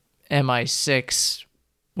that the MI6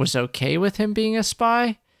 was okay with him being a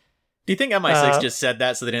spy? Do you think MI6 just said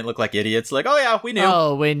that so they didn't look like idiots? Like, oh yeah, we knew.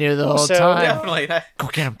 Oh, we knew the whole time. Definitely. Go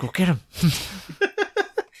get him.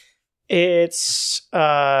 It's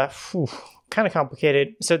kind of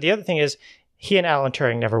complicated. So the other thing is, he and Alan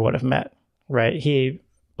Turing never would have met, right?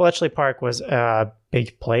 Bletchley Park was a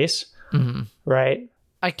big place, right?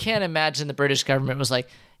 I can't imagine the British government was like,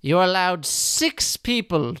 you're allowed 6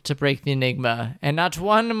 people to break the Enigma and not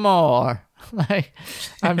one more. Like,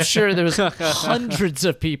 I'm sure there was hundreds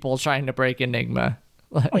of people trying to break Enigma.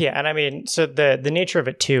 Like, yeah, and I mean, so the nature of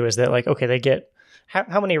it too is that, like, okay, they get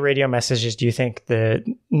how many radio messages do you think the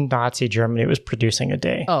Nazi Germany was producing a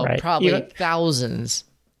day? oh, right? probably thousands.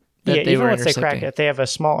 Yeah, They even were once they crack intercepting. it, they have a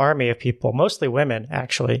small army of people, mostly women,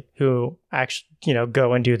 actually, who actually,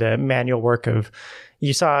 go and do the manual work of.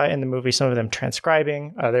 You saw in the movie some of them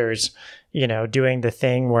transcribing, others, doing the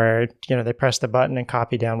thing where they press the button and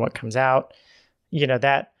copy down what comes out.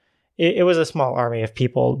 That it was a small army of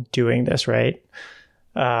people doing this, right?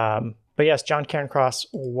 But yes, John Cairncross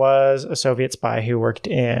was a Soviet spy who worked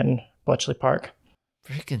in Bletchley Park.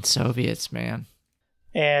 Freaking Soviets, man.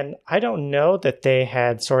 And I don't know that they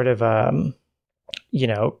had sort of,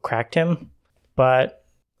 cracked him. But,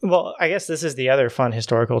 well, I guess this is the other fun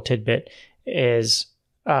historical tidbit is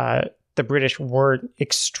the British were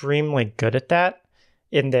extremely good at that,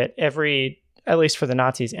 in that at least for the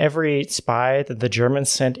Nazis, every spy that the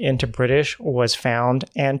Germans sent into British was found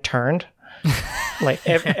and turned. Like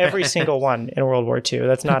every single one in World War II.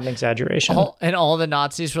 That's not an exaggeration. All the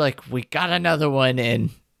Nazis were like, we got another one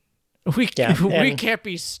in. We can't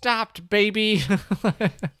be stopped, baby.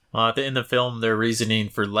 In the film, their reasoning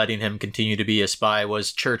for letting him continue to be a spy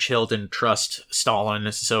was Churchill didn't trust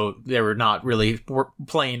Stalin, so they were not really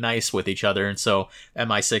playing nice with each other, and so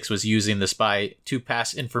MI6 was using the spy to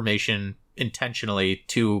pass information intentionally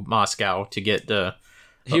to Moscow to get the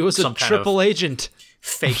He was a triple agent.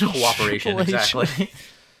 Fake cooperation, exactly.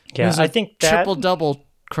 Yeah, I think that triple double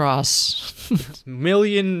cross.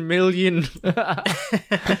 million.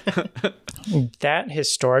 that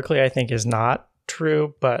historically I think is not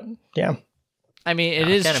true, but yeah. I mean, it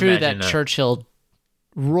is true that Churchill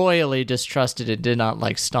royally distrusted and did not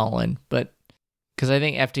like Stalin, but because I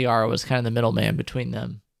think FDR was kind of the middleman between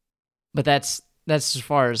them. But that's as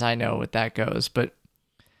far as I know what that goes. But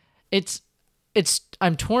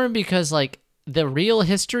I'm torn because like the real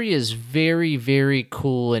history is very, very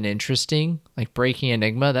cool and interesting. Like breaking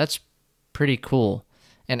Enigma, that's pretty cool.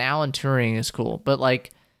 And Alan Turing is cool. But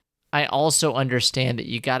like, I also understand that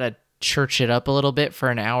you gotta church it up a little bit for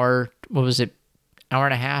an hour. What was it? Hour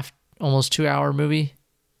and a half, almost 2 hour movie,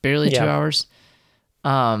 barely 2 hours.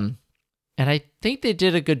 And I think they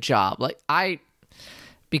did a good job. Like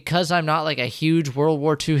because I'm not like a huge World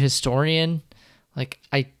War II historian, like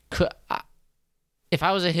if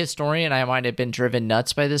I was a historian, I might have been driven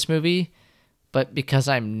nuts by this movie, but because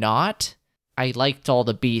I'm not, I liked all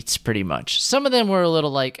the beats pretty much. Some of them were a little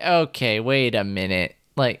like, okay, wait a minute,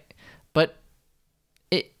 like, but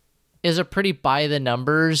it is a pretty by the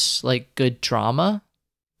numbers, like good drama.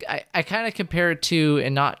 I kind of compare it to,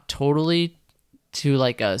 and not totally, to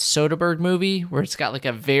like a Soderbergh movie where it's got like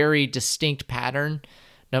a very distinct pattern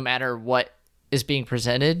no matter what is being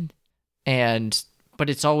presented, but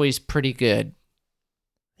it's always pretty good.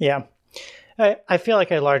 Yeah, I feel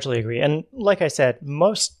like I largely agree. And like I said,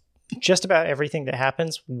 just about everything that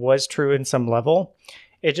happens was true in some level.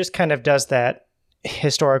 It just kind of does that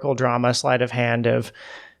historical drama sleight of hand of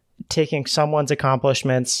taking someone's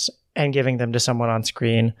accomplishments and giving them to someone on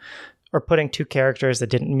screen, or putting two characters that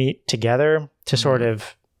didn't meet together to sort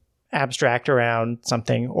of abstract around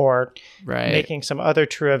something, or making some other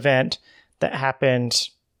true event that happened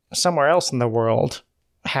somewhere else in the world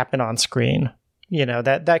happen on screen.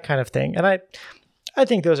 That kind of thing. And I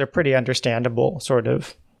think those are pretty understandable sort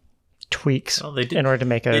of tweaks in order to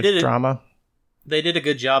make a drama. They did a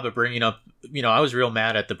good job of bringing up, I was real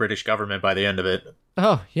mad at the British government by the end of it.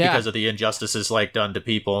 Oh, yeah. Because of the injustices like done to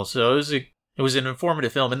people. So it was an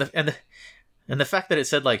informative film. And the fact that it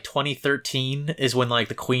said like 2013 is when like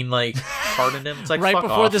the Queen like pardoned him. It's like right fuck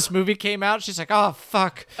before off. This movie came out, she's like, "Oh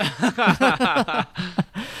fuck."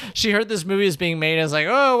 She heard this movie is being made and was like,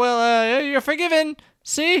 "Oh well, you're forgiven."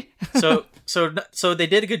 See? So they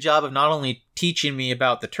did a good job of not only teaching me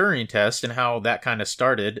about the Turing test and how that kind of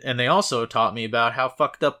started, and they also taught me about how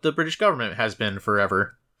fucked up the British government has been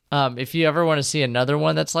forever. If you ever want to see another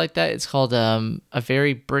one that's like that, it's called A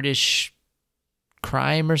Very British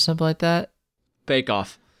Crime or something like that. Bake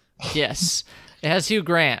Off. Yes. It has Hugh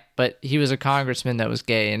Grant, but he was a congressman that was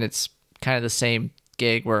gay, and it's kind of the same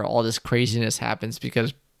gig where all this craziness happens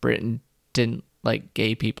because Britain didn't like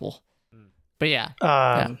gay people. But yeah.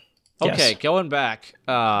 Okay, going back.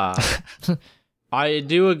 I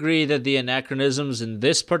do agree that the anachronisms in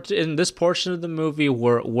this portion of the movie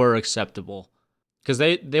were acceptable. Because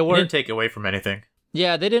they weren't... didn't take away from anything.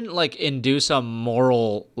 Yeah, they didn't like induce a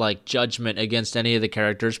moral like judgment against any of the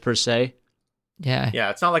characters per se. Yeah. Yeah,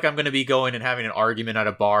 it's not like I'm going to be going and having an argument at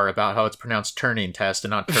a bar about how it's pronounced Turing test and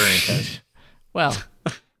not Turing test. Well,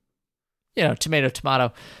 tomato,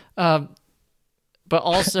 tomato. But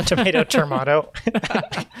also Tomato, tomato.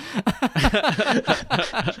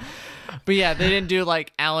 But yeah, they didn't do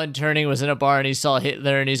like Alan Turing was in a bar and he saw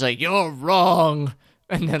Hitler and he's like, "You're wrong,"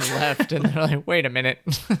 and then left. And they're like, "Wait a minute."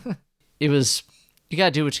 You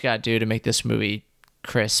gotta do what you gotta do to make this movie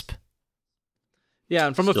crisp. Yeah,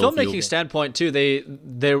 and from a Still filmmaking viewable. standpoint too,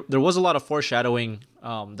 there was a lot of foreshadowing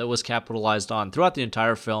that was capitalized on throughout the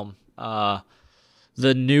entire film. The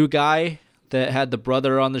new guy that had the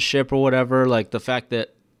brother on the ship or whatever, like the fact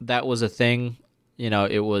that was a thing,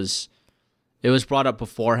 it was brought up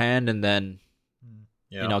beforehand and then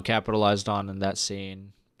capitalized on in that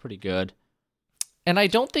scene. Pretty good. And I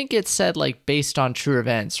don't think it said like based on true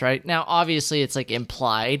events, right? Now, obviously, it's like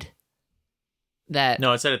implied that.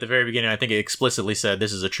 No, it said at the very beginning, I think it explicitly said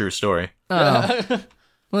this is a true story. Oh,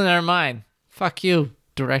 well, never mind. Fuck you,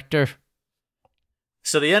 director.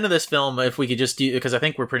 So the end of this film, if we could just do, because I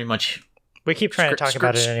think we're pretty much We keep trying to talk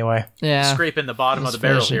about it anyway. Yeah. scraping the bottom of Let's the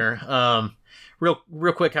barrel finish it. here.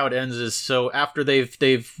 Real quick, how it ends is so after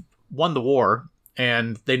they've won the war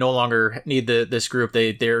and they no longer need this group,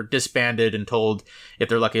 they're disbanded and told if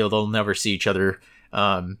they're lucky they'll never see each other.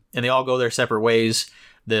 And they all go their separate ways.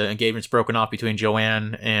 The engagement's broken off between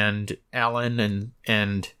Joanne and Alan,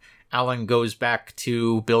 and Alan goes back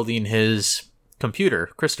to building his computer,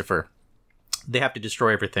 Christopher. They have to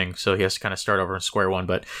destroy everything, so he has to kind of start over in square one.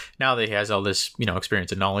 But now that he has all this,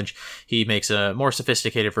 experience and knowledge, he makes a more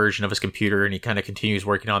sophisticated version of his computer, and he kind of continues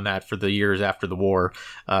working on that for the years after the war,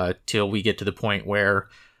 till we get to the point where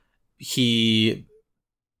he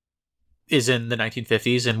is in the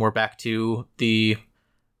 1950s, and we're back to the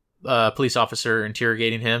police officer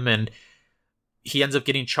interrogating him, and he ends up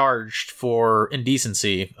getting charged for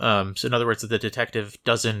indecency. So in other words, the detective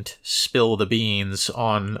doesn't spill the beans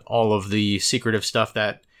on all of the secretive stuff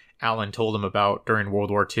that Alan told him about during World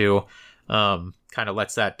War II. Kind of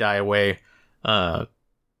lets that die away. Kind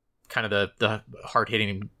of the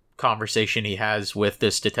hard-hitting conversation he has with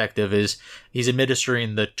this detective is he's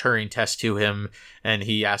administering the Turing test to him, and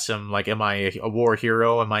he asks him, like, am I a war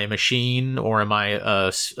hero? Am I a machine? Or am I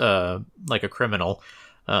like a criminal?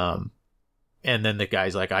 And then the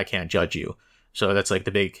guy's like, I can't judge you. So that's like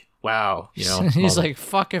the big wow, He's moment. like,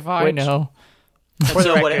 fuck if I know. For the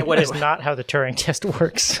So record, what that is not how the Turing test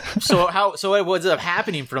works. So what ends up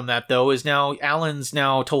happening from that though is now Alan's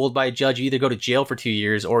now told by a judge you either go to jail for 2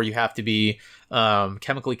 years or you have to be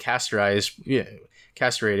chemically castrated,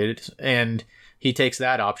 and he takes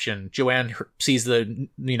that option. Joanne sees in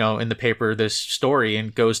the paper this story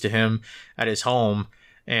and goes to him at his home,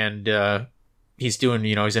 and he's doing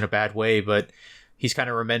he's in a bad way, but he's kind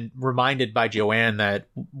of reminded by Joanne that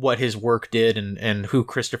what his work did and who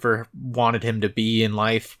Christopher wanted him to be in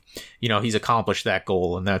life, he's accomplished that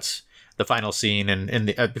goal, and that's the final scene.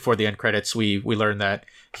 And before the end credits, we learn that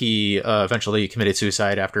he eventually committed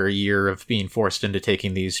suicide after a year of being forced into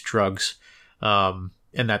taking these drugs, and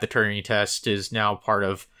that the Turing test is now part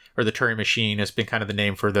of, or the Turing machine has been kind of the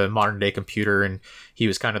name for the modern day computer, and he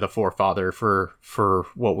was kind of the forefather for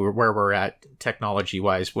where we're at technology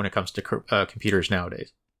wise when it comes to computers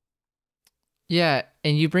nowadays. Yeah,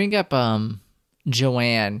 and you bring up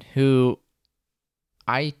Joanne, who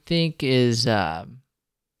I think is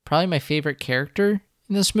probably my favorite character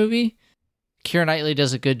in this movie. Keira Knightley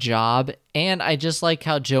does a good job, and I just like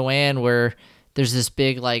how Joanne, where there's this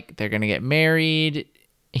big, like, they're gonna get married,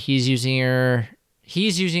 he's using her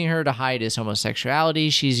to hide his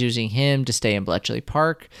homosexuality, she's using him to stay in Bletchley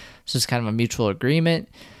Park, so it's kind of a mutual agreement.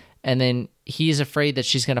 And then he's afraid that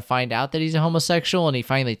she's going to find out that he's a homosexual, and he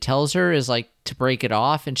finally tells her, is like, to break it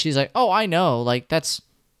off, and she's like, oh, I know, like, that's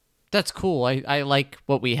cool, I like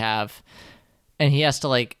what we have. And he has to,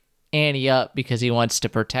 like, ante up because he wants to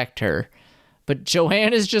protect her. But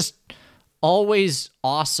Joanne is just always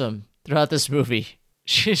awesome throughout this movie.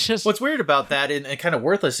 She's just... What's weird about that and kind of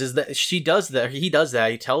worthless is that he does that, he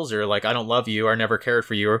tells her, like, I don't love you, or I never cared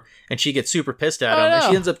for you, and she gets super pissed at him, and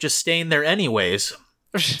she ends up just staying there anyways.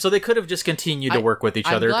 So they could have just continued to work with each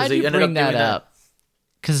other, because they ended up doing that.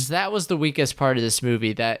 Because that was the weakest part of this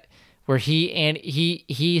movie, that where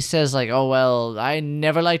he says, like, oh, well, I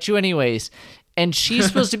never liked you anyways. And she's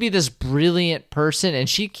supposed to be this brilliant person, and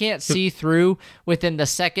she can't see through within the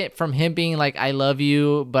second from him being like, I love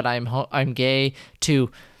you, but I'm gay,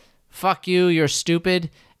 to fuck you, you're stupid.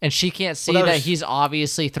 And she can't see that he's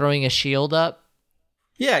obviously throwing a shield up.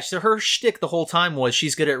 Yeah, so her shtick the whole time was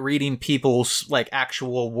she's good at reading people's like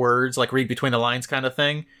actual words, like read between the lines kind of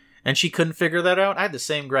thing, and she couldn't figure that out. I had the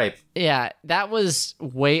same gripe. Yeah, that was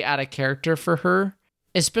way out of character for her,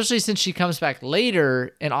 especially since she comes back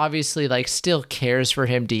later and obviously like still cares for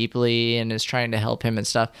him deeply and is trying to help him and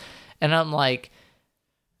stuff. And I'm like,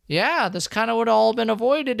 yeah, this kind of would have all been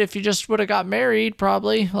avoided if you just would have got married,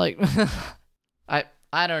 probably. Like,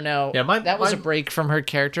 I don't know. Yeah, that was a break from her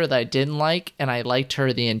character that I didn't like, and I liked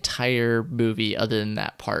her the entire movie other than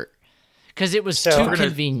that part. Because it was too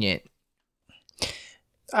convenient.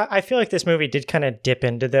 I feel like this movie did kind of dip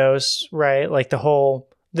into those, right? Like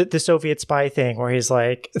the Soviet spy thing where he's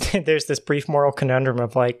like, there's this brief moral conundrum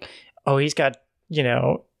of like, oh, he's got, he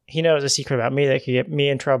knows a secret about me that could get me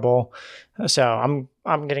in trouble. So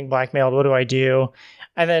I'm getting blackmailed. What do I do?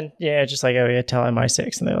 And then, just like, oh, yeah, tell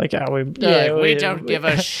MI6. And they're like, oh, we don't give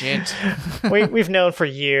a shit. We've known for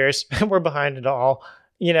years. We're behind it all.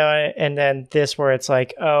 And then this where it's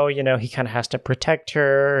like, oh, he kind of has to protect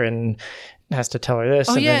her and has to tell her this.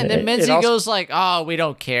 Oh, and then Menzie goes like, oh, we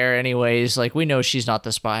don't care anyways. Like, we know she's not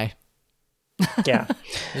the spy. Yeah.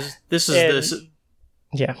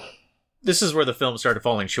 Yeah. This is where the film started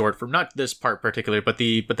falling short from not this part particularly, but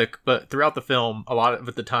throughout the film, a lot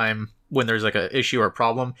of the time when there's like a issue or a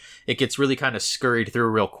problem, it gets really kind of scurried through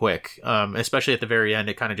real quick. Especially at the very end,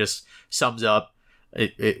 it kind of just sums up.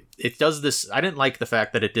 It does this. I didn't like the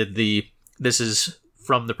fact that it did this is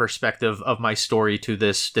from the perspective of my story to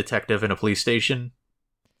this detective in a police station,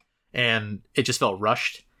 and it just felt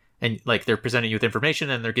rushed. And like they're presenting you with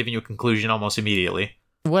information and they're giving you a conclusion almost immediately.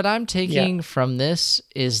 What I'm taking from this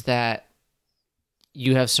is that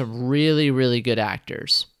you have some really, really good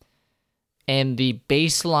actors. And the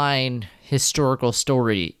baseline historical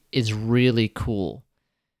story is really cool.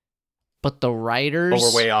 But the writers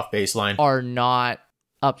we're way off baseline. Are not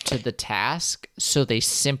up to the task, so they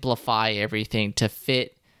simplify everything to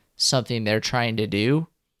fit something they're trying to do.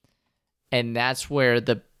 And that's where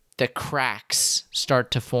the cracks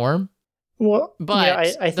start to form. Well, but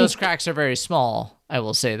I think those cracks are very small. I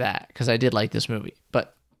will say that because I did like this movie.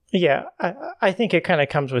 But yeah, I think it kind of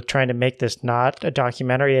comes with trying to make this not a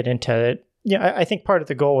documentary and into I think part of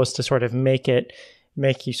the goal was to sort of make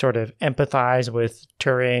you sort of empathize with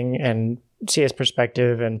Turing and see his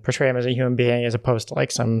perspective and portray him as a human being as opposed to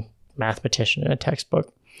like some mathematician in a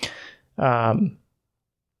textbook. I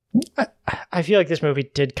feel like this movie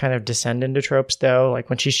did kind of descend into tropes though, like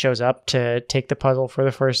when she shows up to take the puzzle for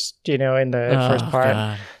the first, in the first part.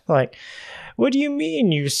 God. Like, what do you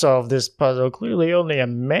mean you solved this puzzle? Clearly only a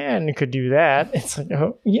man could do that. It's like,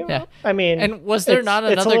 oh, yeah. I mean, and was there not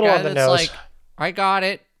another guy that's like, I got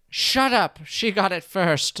it. Shut up. She got it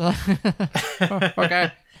first.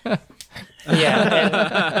 Okay.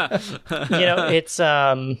 Yeah. And, it's,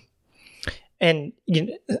 and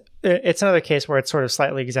it's another case where it's sort of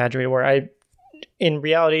slightly exaggerated, where in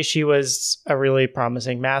reality, she was a really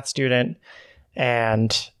promising math student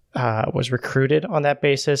and was recruited on that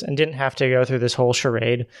basis and didn't have to go through this whole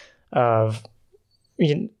charade of,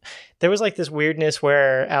 there was like this weirdness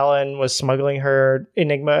where Alan was smuggling her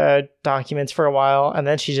Enigma documents for a while, and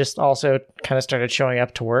then she just also kind of started showing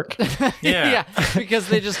up to work. Yeah, because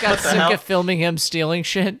they just got sick of filming him stealing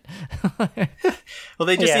shit. Well,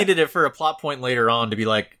 they just needed it for a plot point later on to be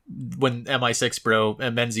like when MI6 bro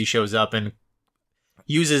and Menzie shows up and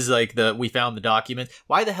uses like we found the document.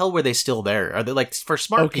 Why the hell were they still there? Are they like for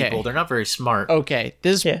smart people? They're not very smart. Okay,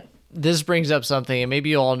 this brings up something, and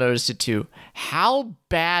maybe you all noticed it too. How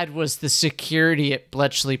bad was the security at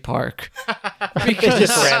Bletchley Park? Because they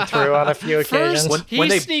just ran through on a few occasions. When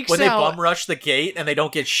they bum rush the gate and they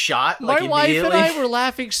don't get shot, my wife and I were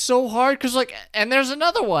laughing so hard because and there's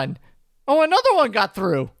another one. Oh, another one got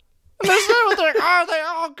through. And there's another one. They're like,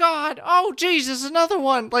 oh God, oh Jesus, another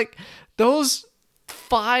one. Like those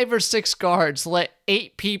 5 or 6 guards let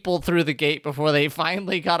 8 people through the gate before they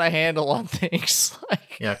finally got a handle on things.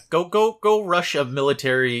 Yeah, go rush a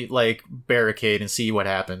military like barricade and see what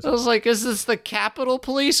happens. I was like, is this the Capitol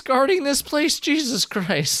Police guarding this place? Jesus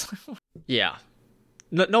Christ. Yeah.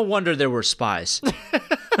 No wonder there were spies.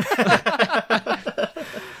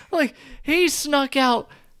 Like, he snuck out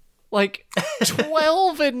like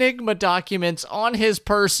 12 Enigma documents on his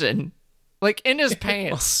person, like in his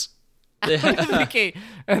pants. Out of the gate,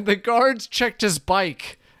 and the guards checked his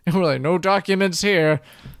bike and were like, no documents here.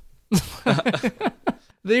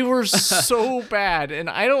 They were so bad, and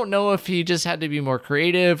I don't know if he just had to be more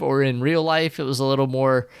creative or in real life it was a little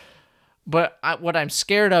more, but what I'm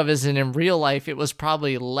scared of is in real life it was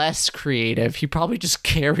probably less creative. He probably just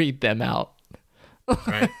carried them out.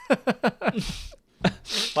 Right.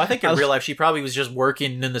 Well, I think in real life she probably was just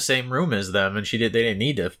working in the same room as them, and they didn't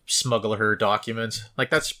need to smuggle her documents. Like,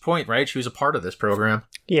 that's the point, right? She was a part of this program.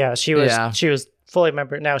 Yeah, she was fully a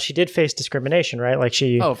member. Now, she did face discrimination, right? Like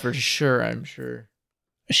Oh, for sure, I'm sure.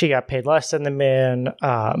 She got paid less than the men.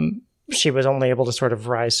 She was only able to sort of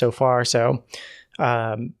rise so far. So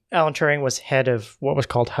Alan Turing was head of what was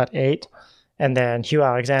called Hut 8, and then Hugh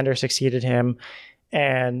Alexander succeeded him,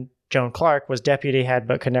 and Joan Clark was deputy head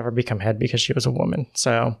but could never become head because she was a woman.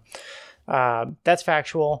 So that's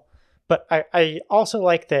factual. But I also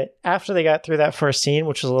like that after they got through that first scene,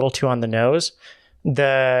 which was a little too on the nose,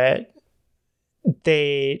 they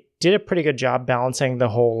did a pretty good job balancing the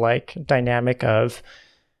whole like dynamic of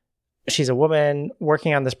she's a woman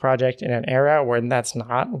working on this project in an era where that's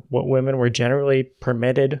not what women were generally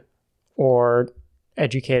permitted or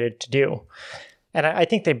educated to do. And I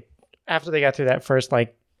think after they got through that first,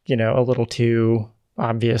 like, a little too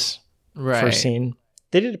obvious first scene,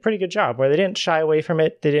 they did a pretty good job where they didn't shy away from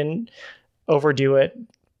it. They didn't overdo it,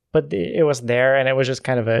 but it was there, and it was just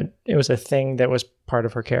kind of a thing that was part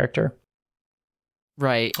of her character.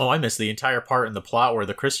 Right. Oh, I missed the entire part in the plot where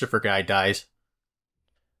the Christopher guy dies.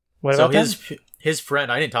 What about his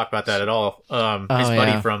friend? I didn't talk about that at all. His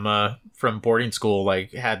buddy from boarding school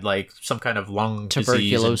had some kind of lung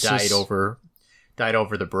disease and died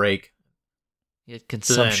over the break. He had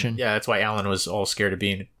consumption. So then, that's why Alan was all scared of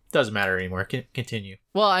being. Doesn't matter anymore. Continue.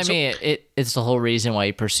 Well, I mean, it's the whole reason why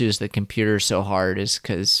he pursues the computer so hard is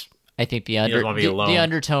because I think the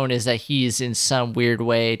undertone is that he's in some weird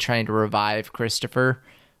way trying to revive Christopher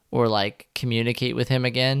or like communicate with him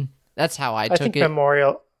again. That's how I took it.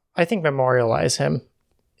 I think memorialize him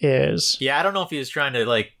is. Yeah, I don't know if he was trying to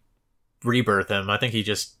like rebirth him. I think he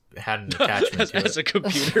just had an attachment to as a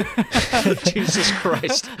computer. Jesus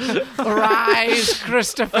Christ. Rise,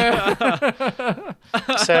 Christopher.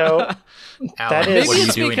 So Alan, maybe what are you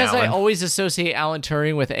it's doing, because Alan? I always associate Alan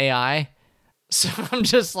Turing with AI. So I'm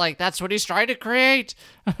just like, that's what he's trying to create.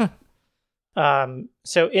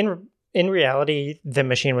 So in reality, the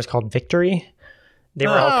machine was called Victory. They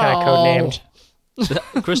were all kind of codenamed.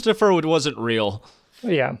 Christopher wasn't real.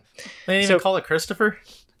 Yeah. They didn't even call it Christopher?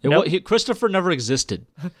 Christopher never existed.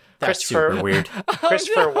 That's super weird.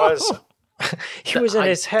 Christopher was... He was in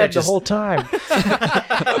his head the whole time.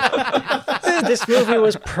 This movie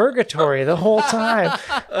was purgatory the whole time.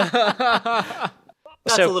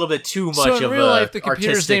 That's a little bit too much so in of real life, the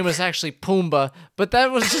computer's artistic... name was actually Pumbaa, but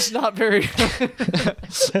that was just not very...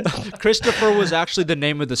 Christopher was actually the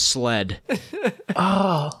name of the sled.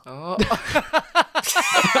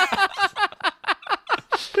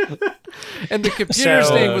 And the computer's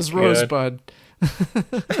name was Rosebud.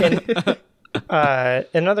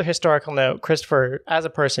 Another historical note, Christopher, as a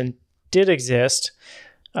person, did exist,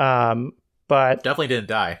 but... Definitely didn't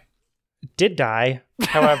die. Did die.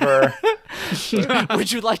 However...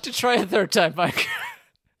 Would you like to try a third time, Mike?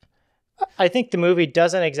 I think the movie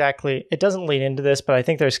doesn't lead into this, but I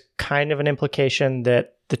think there's kind of an implication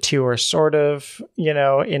that the two are sort of,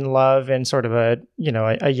 in love in sort of a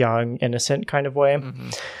young, innocent kind of way.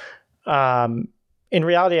 Mm-hmm. In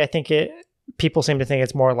reality, I think people seem to think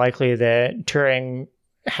it's more likely that Turing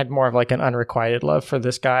had more of like an unrequited love for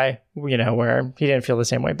this guy, where he didn't feel the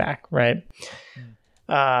same way back, right?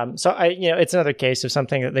 So it's another case of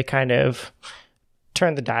something that they kind of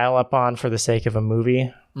turned the dial up on for the sake of a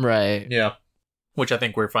movie. Right. Yeah. Which I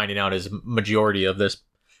think we're finding out is majority of this.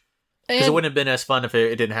 Because it wouldn't have been as fun if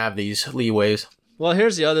it didn't have these leeways. Well,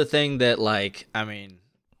 here's the other thing that, like, I mean,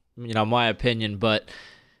 my opinion, but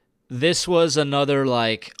this was another,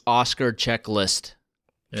 like, Oscar checklist.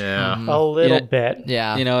 Yeah. Mm-hmm. A little bit.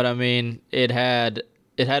 Yeah. You know what I mean? It had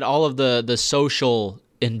all of the social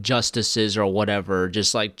injustices or whatever,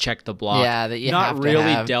 just like check the block. Yeah, that you not have to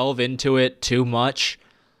really have. delve into it too much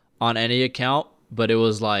on any account, but it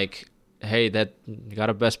was like, hey, that you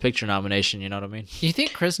got a Best Picture nomination, you know what I mean? You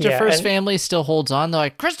think Christopher's family still holds on? They're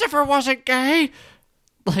like, Christopher wasn't gay?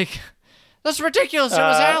 Like, that's ridiculous. It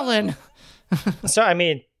was Alan. So, I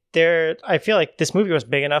mean, I feel like this movie was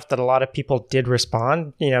big enough that a lot of people did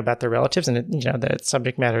respond, about their relatives, and the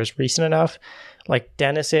subject matter is recent enough. Like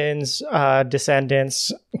Dennison's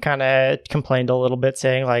descendants kind of complained a little bit,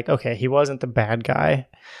 saying like, okay, he wasn't the bad guy.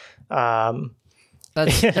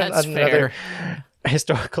 That's fair.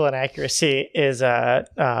 Historical inaccuracy is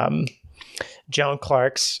Joan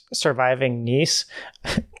Clark's surviving niece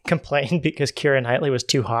complained because Keira Knightley was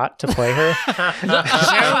too hot to play her. Joan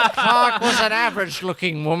Clark was an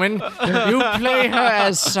average-looking woman. You play her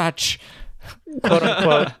as such. Quote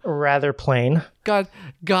unquote, rather plain.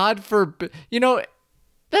 God forbid.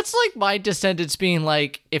 That's like my descendants being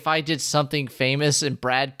like, if I did something famous and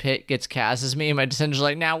Brad Pitt gets cast as me, and my descendants are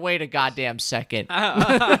like, now wait a goddamn second. The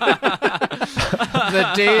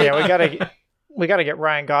day we gotta get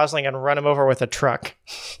Ryan Gosling and run him over with a truck.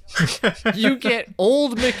 you get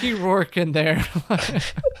old Mickey Rourke in there.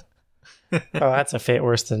 Oh, that's a fate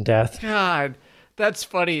worse than death. God, that's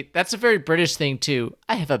funny. That's a very British thing too.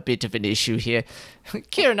 I have a bit of an issue here.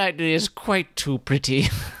 Keira Knightley is quite too pretty.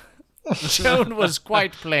 Joan was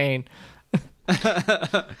quite plain.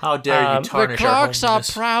 How dare you tarnish the Clarks our are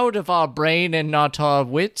proud of our brain and not our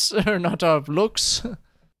wits, or not our looks.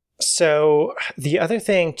 So the other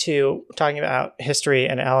thing too, talking about history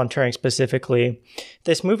and Alan Turing specifically,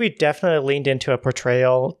 this movie definitely leaned into a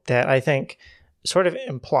portrayal that I think sort of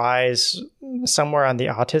implies somewhere on the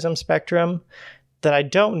autism spectrum that I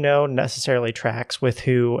don't know necessarily tracks with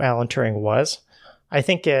who Alan Turing was. I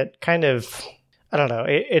think it kind of, I don't know,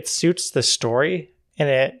 it suits the story, and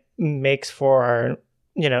it makes for,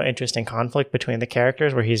 interesting conflict between the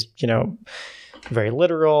characters where he's, very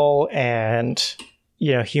literal and,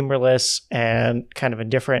 humorless and kind of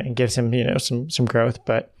indifferent, and gives him, some growth.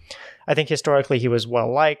 But I think historically he was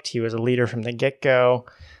well liked. He was a leader from the get-go.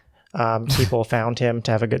 People found him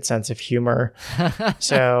to have a good sense of humor.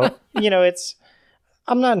 So,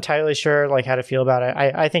 I'm not entirely sure like how to feel about it.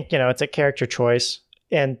 I think, it's a character choice.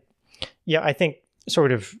 And I think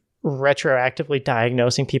sort of retroactively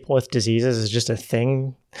diagnosing people with diseases is just a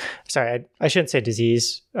thing. Sorry, I shouldn't say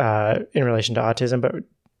disease in relation to autism, but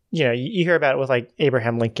you hear about it with like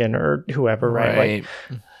Abraham Lincoln or whoever, right?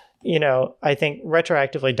 Like, I think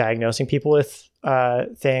retroactively diagnosing people with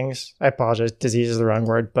things, I apologize, disease is the wrong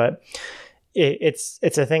word, but it's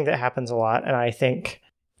a thing that happens a lot. And I think,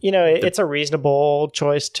 it's a reasonable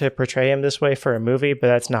choice to portray him this way for a movie, but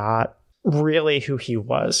that's not really who he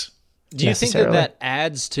was. Do you think that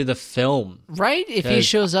adds to the film? Right? If he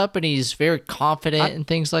shows up and he's very confident and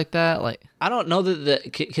things like that, like I don't know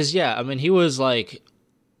because he was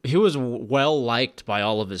well liked by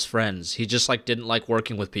all of his friends. He just like didn't like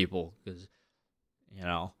working with people because,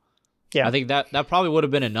 Yeah, I think that probably would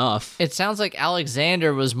have been enough. It sounds like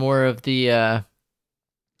Alexander was more of the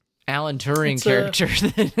Alan Turing character.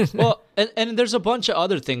 Well, and there's a bunch of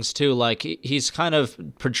other things too. Like he's kind of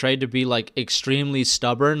portrayed to be like extremely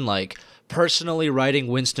stubborn, like personally writing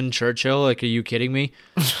Winston Churchill. Like, are you kidding me?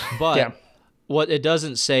 But what it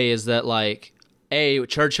doesn't say is that like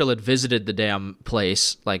Churchill had visited the damn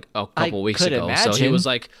place like a couple weeks ago, imagine. so he was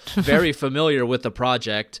like very familiar with the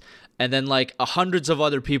project. And then like hundreds of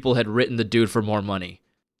other people had written the dude for more money.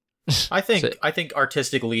 I think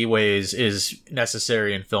artistic leeway is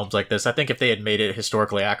necessary in films like this. I think if they had made it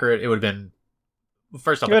historically accurate, it would have been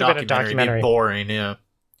first off a documentary. It'd be boring, yeah.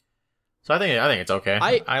 So I think it's okay.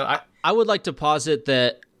 I would like to posit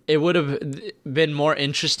that it would have been more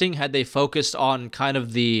interesting had they focused on kind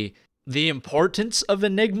of the importance of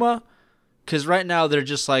Enigma. Because right now they're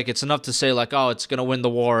just like, it's enough to say like, oh, it's going to win the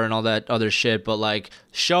war and all that other shit. But like,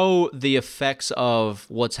 show the effects of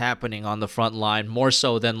what's happening on the front line more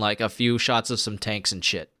so than like a few shots of some tanks and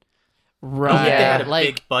shit. Right. They had a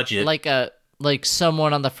big budget. Like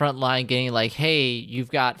someone on the front line getting like, hey, you've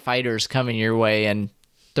got fighters coming your way in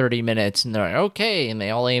 30 minutes. And they're like, okay. And they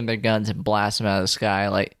all aim their guns and blast them out of the sky.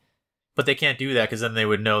 Like, but they can't do that because then they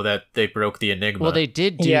would know that they broke the Enigma. Well, they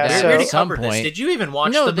did do that at some point. Did you even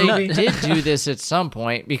watch the movie? No, they did do this at some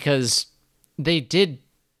point because they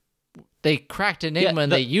cracked Enigma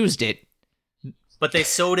and they used it. But they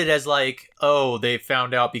sold it as like, oh, they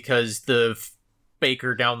found out because the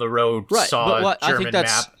baker down the road saw a German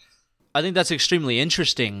map. I think that's extremely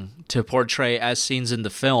interesting to portray as scenes in the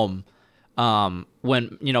film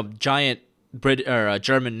when, giant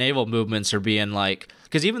German naval movements are being like,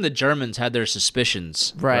 because even the Germans had their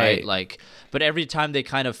suspicions, right? Like, but every time they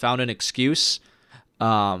kind of found an excuse,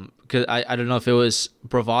 because I don't know if it was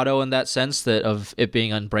bravado in that sense that of it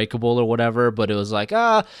being unbreakable or whatever, but it was like,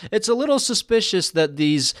 it's a little suspicious that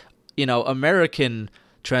these, American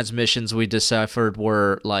transmissions we deciphered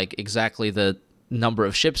were like exactly the number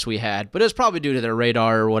of ships we had, but it's probably due to their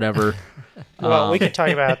radar or whatever. Well, we could talk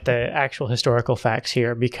about the actual historical facts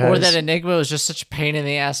here because... Or that Enigma was just such a pain in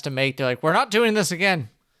the ass to make. They're like, we're not doing this again.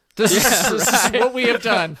 This is what we have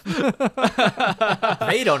done.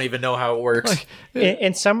 They don't even know how it works.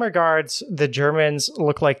 In some regards, the Germans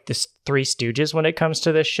look like the Three Stooges when it comes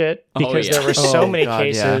to this shit because there were so many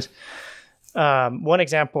cases. Yeah. One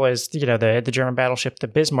example is, the German battleship, the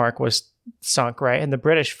Bismarck, was sunk, right? And the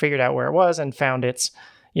British figured out where it was and found its,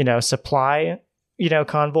 supply,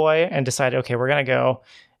 convoy and decided, okay, we're going to go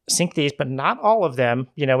sink these, but not all of them.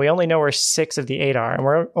 You know, we only know where 6 of the 8 are, and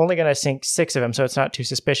we're only going to sink 6 of them, so it's not too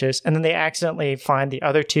suspicious. And then they accidentally find the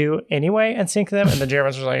other 2 anyway and sink them, and the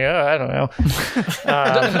Germans are like, oh, I don't know.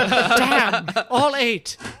 Damn, all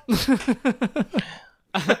 8.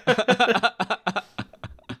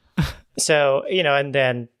 So, you know, and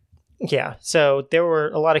then, yeah, so there were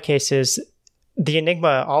a lot of cases. The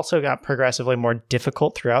Enigma also got progressively more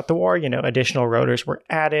difficult throughout the war. You know, additional rotors were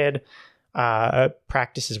added,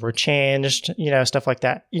 practices were changed, you know, stuff like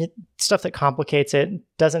that. Stuff that complicates it,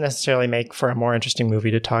 doesn't necessarily make for a more interesting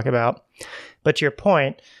movie to talk about. But to your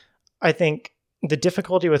point, I think the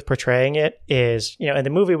difficulty with portraying it is, you know, in the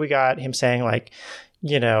movie we got him saying like,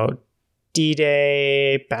 you know,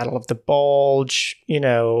 D-Day, Battle of the Bulge, you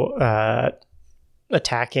know,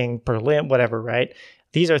 attacking Berlin, whatever, right?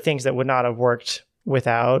 These are things that would not have worked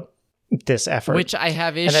without this effort. Which I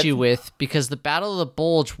have issue with, because the Battle of the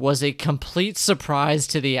Bulge was a complete surprise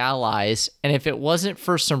to the Allies, and if it wasn't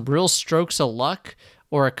for some real strokes of luck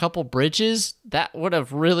or a couple bridges, that would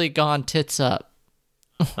have really gone tits up.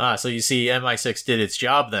 So you see MI6 did its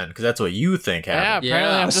job then, because that's what you think happened. Yeah,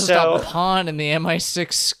 apparently I'm just a pawn in the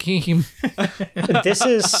MI6 scheme.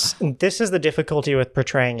 This is the difficulty with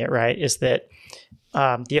portraying it, right? Is that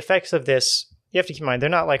the effects of this, you have to keep in mind, they're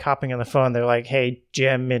not like hopping on the phone. They're like, hey,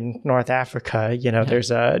 Jim in North Africa, you know,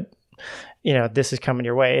 there's a, you know, this is coming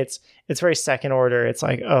your way. It's very second order. It's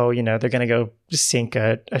like, oh, you know, they're going to go sink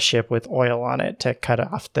a ship with oil on it to cut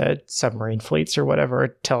off the submarine fleets or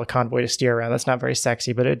whatever, tell a convoy to steer around. That's not very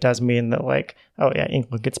sexy, but it does mean that like, oh yeah,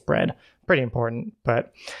 England gets bread. Pretty important,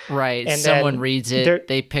 but... Right, and someone reads it,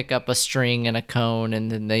 they pick up a string and a cone,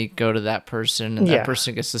 and then they go to that person, and that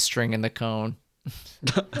person gets the string and the cone.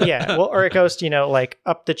 Yeah, well, or it goes, you know, like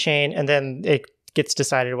up the chain, and then it gets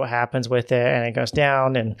decided what happens with it, and it goes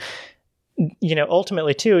down, and you know,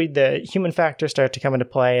 ultimately too, the human factors start to come into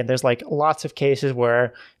play, and there's like lots of cases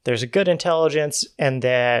where there's a good intelligence, and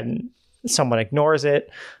then someone ignores it,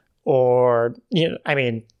 or, you know, I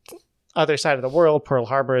mean, other side of the world, Pearl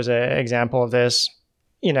Harbor is an example of this.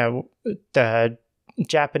 You know, the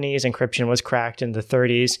Japanese encryption was cracked in the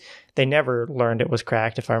 30s. They never learned it was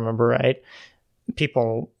cracked, if I remember right.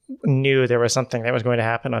 People knew there was something that was going to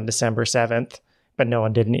happen on December 7th, but no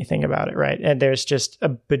one did anything about it, right? And there's just a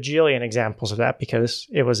bajillion examples of that because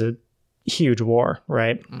it was a huge war,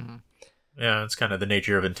 right? Mm-hmm. Yeah, it's kind of the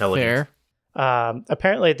nature of intelligence. Fair.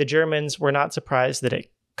 Apparently, the Germans were not surprised that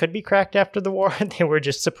it could be cracked after the war. They were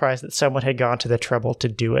just surprised that someone had gone to the trouble to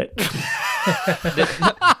do it.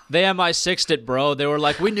 They MI6'd it, bro. They were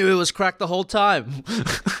like, we knew it was cracked the whole time.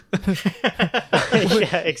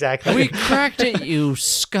 Yeah, exactly. We cracked it, you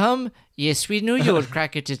scum. Yes, we knew you would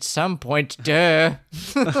crack it at some point, duh.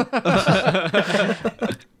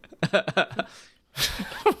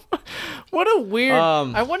 What a weird...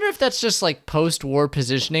 I wonder if that's just like post-war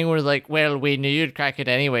positioning where like, well, we knew you'd crack it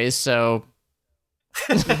anyways, so...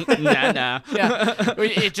 Nah. Yeah,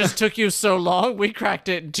 it just took you so long. We cracked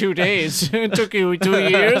it in 2 days. It took you 2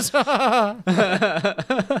 years. We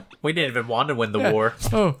didn't even want to win the war.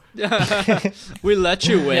 Oh, We let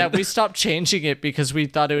you win. yeah. We stopped changing it because we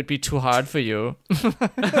thought it would be too hard for you.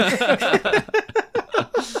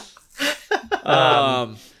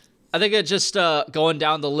 I think it just going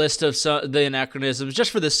down the list of the anachronisms, just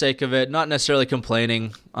for the sake of it, not necessarily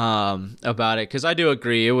complaining about it, because I do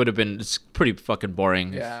agree it's pretty fucking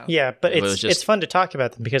boring. Yeah, but it's fun to talk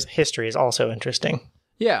about them because history is also interesting.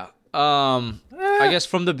 Yeah. I guess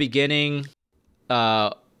from the beginning,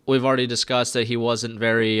 we've already discussed that he wasn't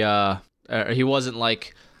he wasn't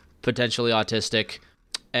like potentially autistic,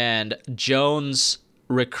 and Joan's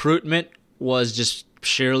recruitment was just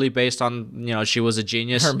sheerly based on, you know, she was a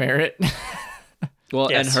genius. Her merit. Well,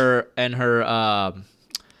 yes. and her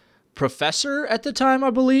professor at the time, I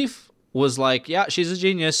believe, was like, yeah, she's a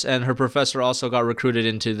genius, and her professor also got recruited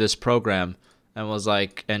into this program and was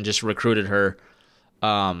like, and just recruited her.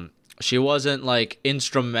 She wasn't like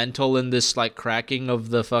instrumental in this like cracking of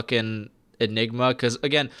the fucking Enigma, because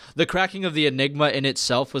again, the cracking of the Enigma in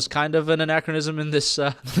itself was kind of an anachronism in this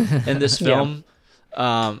film.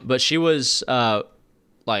 Yeah. But she was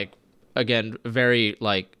like, again, very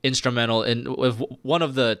like instrumental in with one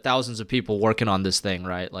of the thousands of people working on this thing,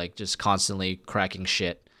 right? Like just constantly cracking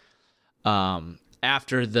shit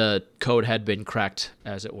after the code had been cracked,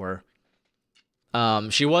 as it were.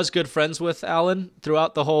 She was good friends with Alan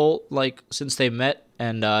throughout the whole, like, since they met,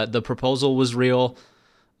 and the proposal was real,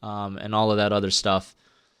 and all of that other stuff.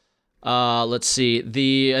 Let's see.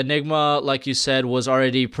 The Enigma, like you said, was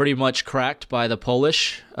already pretty much cracked by the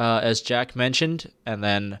Polish, as Jack mentioned, and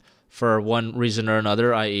then for one reason or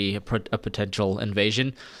another, i.e. a potential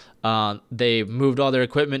invasion, they moved all their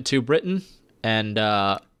equipment to Britain, and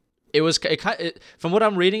from what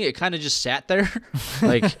I'm reading, it kind of just sat there.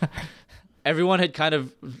 Like, everyone had kind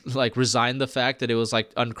of like resigned the fact that it was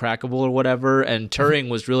like uncrackable or whatever, and Turing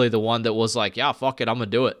was really the one that was like, yeah, fuck it, I'm gonna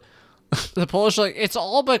do it. The Polish are like, it's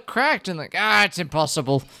all but cracked, and like, it's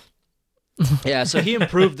impossible. Yeah, so he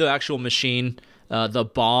improved the actual machine, the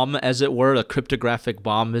bomb, as it were, a cryptographic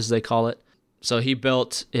bomb, as they call it. So he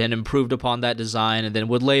built and improved upon that design, and then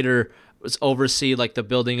would later oversee like the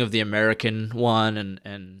building of the American one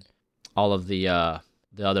and all of the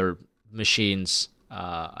other machines,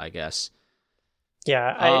 I guess.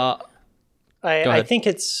 Yeah, I think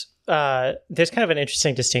it's there's kind of an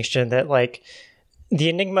interesting distinction that like the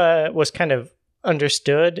Enigma was kind of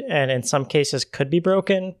understood and in some cases could be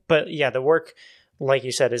broken, but yeah, the work, like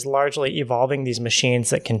you said, is largely evolving these machines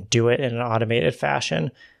that can do it in an automated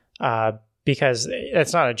fashion, because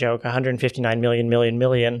it's not a joke. 159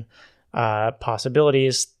 million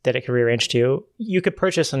possibilities that it could rearrange to. You could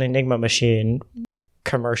purchase an Enigma machine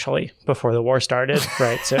commercially before the war started,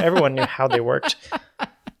 right? So everyone knew how they worked.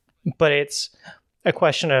 But it's a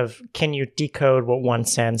question of, can you decode what one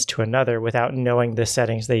sends to another without knowing the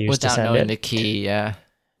settings they used to send it? Without knowing the key, yeah.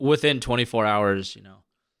 Within 24 hours,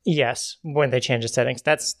 Yes, when they change the settings.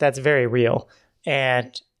 That's very real.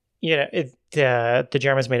 And, the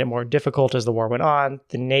Germans made it more difficult as the war went on.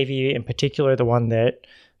 The Navy in particular, the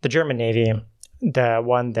German Navy, the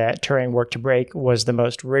one that Turing worked to break, was the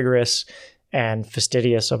most rigorous and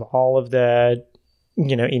fastidious of all of the,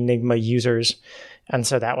 Enigma users. And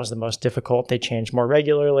so that was the most difficult. They changed more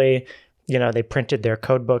regularly. They printed their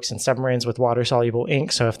code books in submarines with water-soluble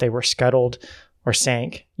ink. So if they were scuttled or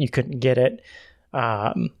sank, you couldn't get it.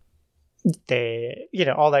 They,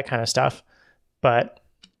 all that kind of stuff. But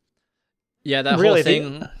yeah, that really, whole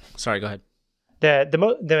thing. Sorry, go ahead.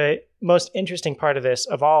 The most interesting part of this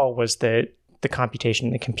of all was the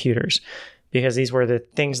computation, the computers, because these were the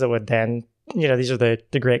things that would then, these are the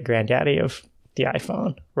great granddaddy of the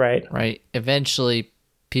iPhone, right? Right. Eventually,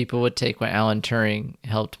 people would take what Alan Turing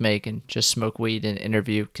helped make and just smoke weed and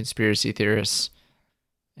interview conspiracy theorists.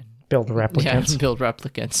 And build replicants. Yeah, build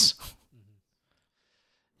replicants.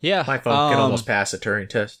 Yeah. My phone can almost pass a Turing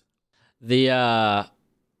test. The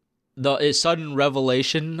sudden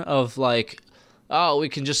revelation of like, we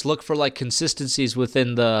can just look for like consistencies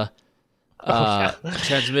within the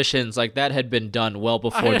transmissions, like that had been done well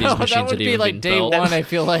before these machines had even been built. That would be like day one, I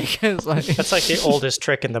feel like. It's like that's like the oldest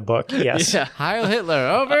trick in the book. Yes. Yeah. Heil Hitler.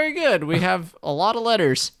 Oh, very good. We have a lot of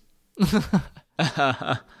letters.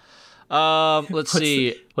 Let's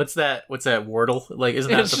see. What's that Wordle? Like,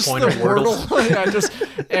 isn't that the point of Wordle? Yeah, just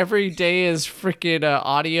every day is freaking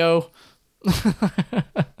audio.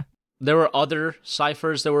 There were other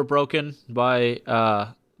ciphers that were broken by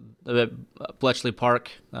Bletchley Park.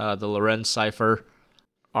 The Lorenz cipher,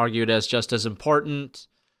 argued as just as important.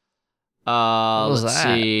 Let's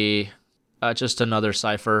see. Just another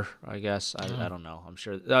cipher, I guess. I don't know. I'm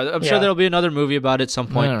sure there'll be another movie about it at some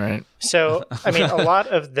point. All right. So, I mean, a lot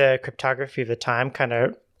of the cryptography of the time kind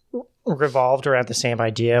of revolved around the same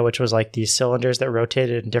idea, which was like these cylinders that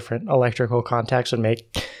rotated in different electrical contacts would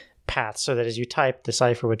make paths so that as you type, the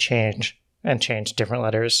cipher would change different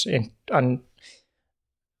letters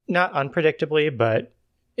not unpredictably, but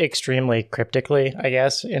extremely cryptically, I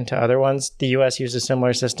guess, into other ones. The US used a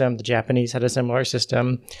similar system. The Japanese had a similar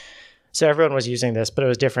system. So everyone was using this, but it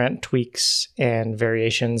was different tweaks and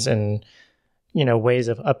variations and, ways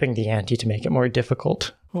of upping the ante to make it more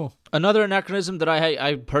difficult. Cool. Another anachronism that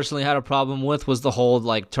I personally had a problem with was the whole,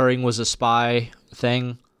 like, Turing was a spy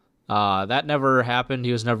thing. That never happened.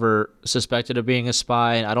 He was never suspected of being a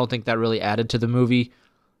spy, and I don't think that really added to the movie.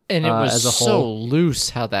 And it was as a so whole. Loose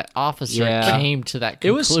how that officer came to that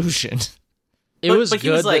conclusion. But he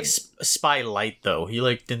was like spy light, though. He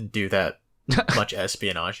like didn't do that much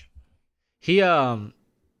espionage. He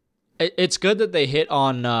it's good that they hit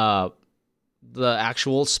on the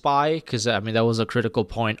actual spy, because I mean that was a critical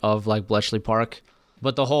point of like Bletchley Park.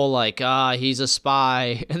 But the whole like he's a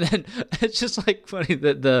spy, and then it's just like funny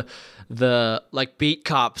that the like beat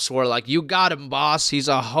cops were like, "You got him, boss. He's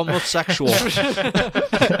a homosexual."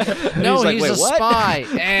 No, he's he's a spy.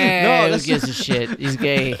 No, who gives a shit? He's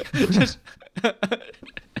gay.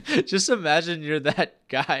 Just imagine you're that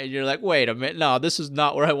guy and you're like, wait a minute, no, this is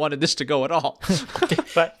not where I wanted this to go at all.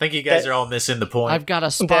 But I think you guys are all missing the point. I've got a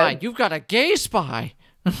spy. You've got a gay spy.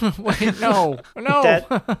 Wait, no.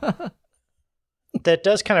 That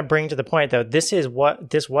does kind of bring to the point, though. This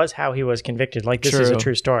was how he was convicted. Like, this is a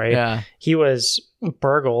true story. Yeah. He was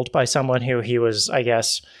burgled by someone who he was, I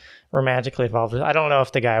guess, romantically involved with. I don't know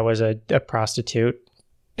if the guy was a prostitute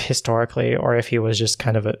historically, or if he was just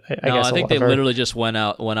kind of I think they literally just went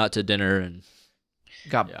out to dinner and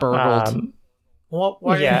got burgled.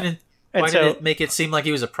 Why did it make it seem like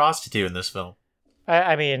he was a prostitute in this film?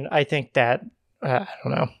 I mean, I think that I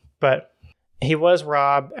don't know, but he was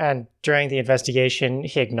robbed, and during the investigation,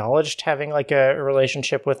 he acknowledged having like a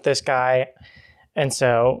relationship with this guy. And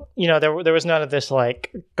so, there was none of this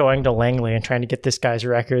like going to Langley and trying to get this guy's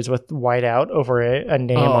records with whiteout over a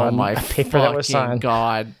name on a paper that was signed.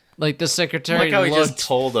 God. Like the secretary like how he just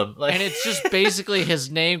told him. Like... And it's just basically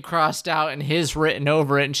his name crossed out and his written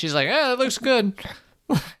over it. And she's like, it looks good.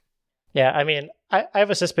 Yeah, I mean, I have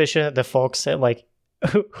a suspicion that the folks that like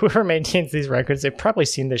whoever maintains these records, they've probably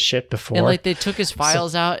seen this shit before. And like they took his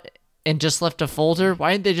files out and just left a folder.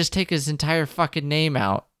 Why didn't they just take his entire fucking name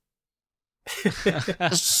out?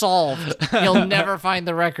 Solved. You'll never find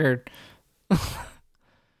the record.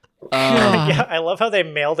 Yeah, I love how they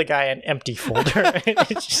mailed a guy an empty folder.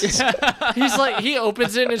 He's like, he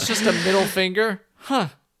opens it and it's just a middle finger. Huh.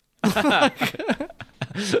 God.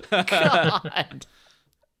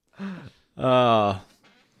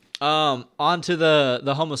 On to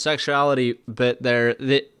the homosexuality bit there.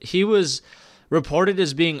 He was reported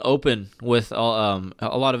as being open with a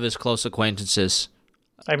lot of his close acquaintances.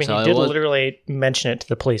 I mean, he did literally mention it to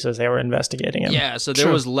the police as they were investigating him. Yeah, so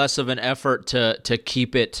there was less of an effort to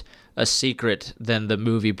keep it a secret than the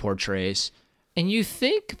movie portrays. And you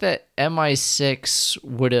think that MI6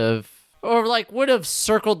 would have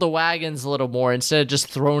circled the wagons a little more instead of just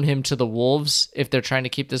thrown him to the wolves if they're trying to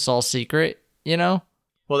keep this all secret, Well,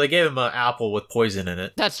 they gave him an apple with poison in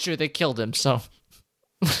it. That's true. They killed him, so...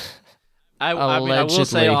 I mean, I will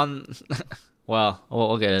say on... Well,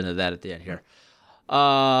 we'll get into that at the end here.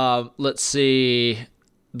 Let's see.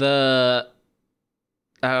 I'll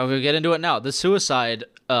get into it now. The suicide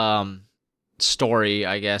story,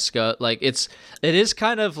 I guess. It is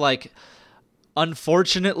kind of like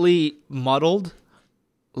unfortunately muddled.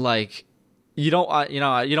 Like you don't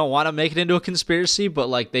want to make it into a conspiracy, but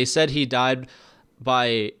like they said he died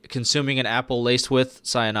by consuming an apple laced with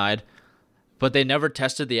cyanide, but they never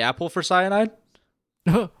tested the apple for cyanide.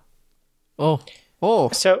 Oh.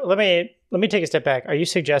 So let me take a step back. Are you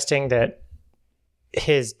suggesting that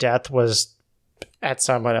his death was at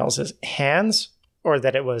someone else's hands, or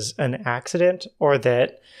that it was an accident, or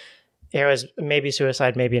that it was maybe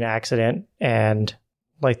suicide, maybe an accident, and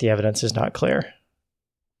like the evidence is not clear?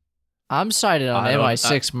 I'm sided on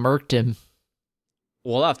MI6 murked him.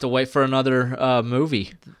 We'll have to wait for another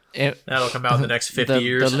movie. That'll come out in the next 50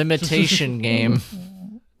 years. The Imitation Game.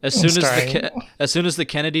 As soon as the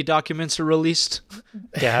Kennedy documents are released.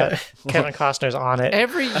 Yeah, Kevin Costner's on it.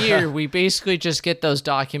 Every year we basically just get those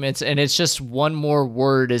documents and it's just one more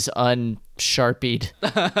word is unsharpied.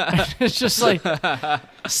 It's just like,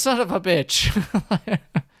 son of a bitch.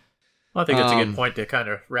 I think that's a good point to kind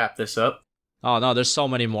of wrap this up. Oh no, there's so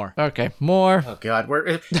many more. Okay, more. Oh god,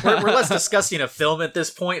 we're less discussing a film at this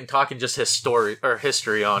point and talking just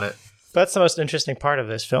history on it. That's the most interesting part of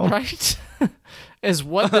this film. Right? Is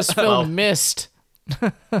what this film missed.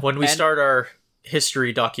 When we start our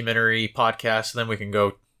history documentary podcast, then we can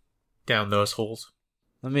go down those holes.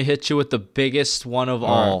 Let me hit you with the biggest one of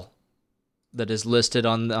all that is listed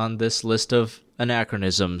on this list of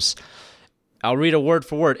anachronisms. I'll read a word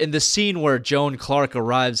for word. In the scene where Joan Clark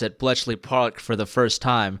arrives at Bletchley Park for the first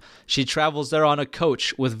time, she travels there on a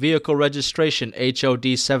coach with vehicle registration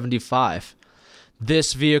HOD 75.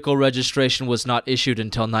 This vehicle registration was not issued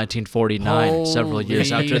until 1949, several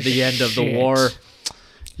years after the end of the war.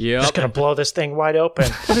 Yep. Just gonna blow this thing wide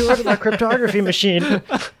open. Let me look at my cryptography machine.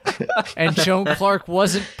 And Joan Clark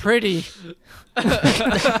wasn't pretty.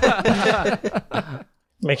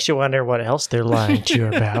 Makes you wonder what else they're lying to you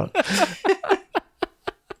about.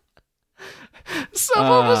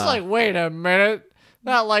 Someone was like, wait a minute.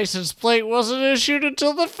 That license plate wasn't issued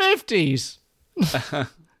until the 50s.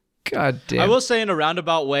 God damn. I will say in a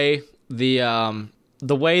roundabout way, the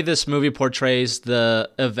way this movie portrays the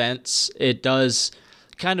events, it does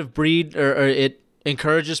kind of breed or it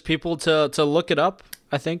encourages people to look it up,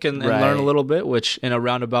 I think, and learn a little bit, which in a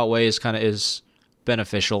roundabout way is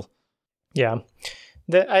beneficial. Yeah.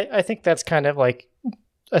 I think that's kind of like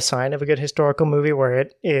a sign of a good historical movie where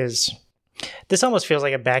it is... This almost feels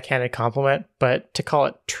like a backhanded compliment, but to call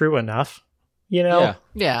it true enough, Yeah.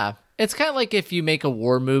 It's kind of like if you make a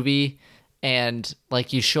war movie and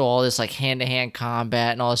like you show all this like hand-to-hand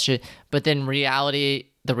combat and all this shit, but then reality,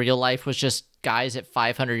 the real life was just guys at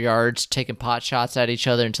 500 yards taking pot shots at each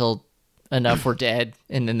other until enough were dead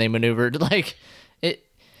and then they maneuvered. Like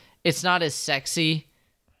it's not as sexy,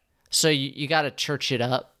 so you got to church it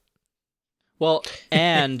up. Well,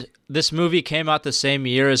 and this movie came out the same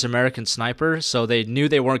year as American Sniper, so they knew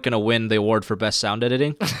they weren't going to win the award for best sound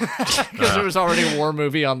editing. Because there was already a war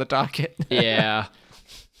movie on the docket. Yeah.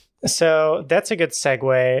 So that's a good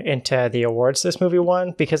segue into the awards this movie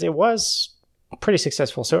won, because it was pretty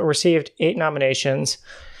successful. So it received 8 nominations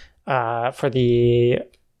for the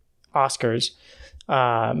Oscars.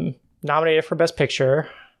 Nominated for Best Picture.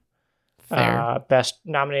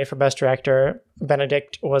 Nominated for Best Director.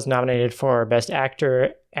 Benedict was nominated for Best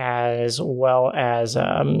Actor, as well as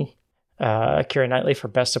Keira Knightley for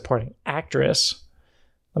Best Supporting Actress.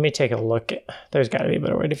 Let me take a look. There's got to be a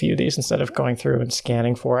better way to view these instead of going through and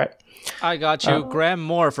scanning for it. I got you. Graham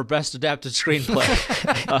Moore for Best Adapted Screenplay.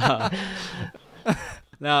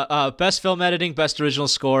 Now, Best Film Editing, Best Original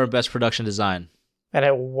Score, and Best Production Design. And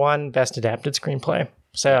it won Best Adapted Screenplay.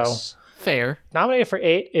 So... Yes. Fair. Nominated for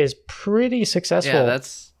 8 is pretty successful. Yeah,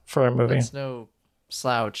 that's for a movie. That's no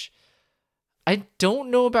slouch. I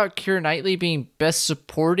don't know about Keira Knightley being Best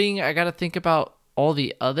Supporting. I got to think about all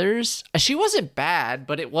the others. She wasn't bad,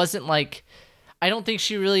 but it wasn't like, I don't think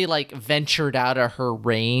she really like ventured out of her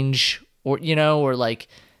range, or or like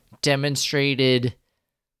demonstrated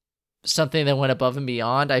something that went above and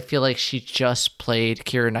beyond. I feel like she just played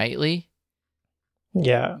Keira Knightley.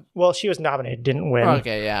 Yeah. Well, she was nominated, didn't win.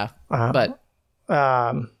 Okay, yeah. But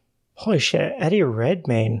holy shit, Eddie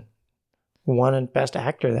Redmayne won Best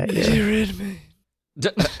Actor that year. Eddie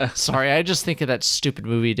Redmayne. Sorry, I just think of that stupid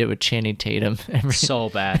movie he did with Channing Tatum. So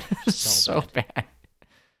bad. So bad.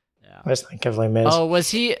 Yeah. I was thinking of Les Mis. Oh, was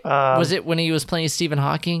he? Was it when he was playing Stephen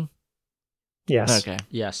Hawking? Yes. Okay.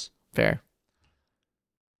 Yes. Fair.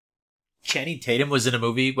 Channing Tatum was in a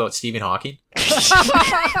movie about Stephen Hawking?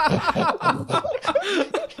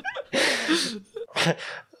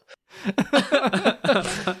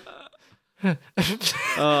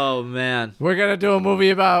 Oh, man. We're going to do a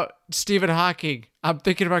movie about Stephen Hawking. I'm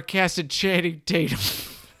thinking about casting Channing Tatum.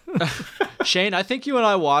 Shane, I think you and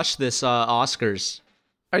I watched this Oscars.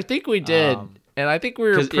 I think we did. And I think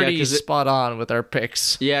we were pretty spot on with our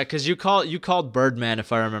picks. Yeah, because you called Birdman,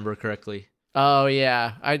 if I remember correctly. Oh,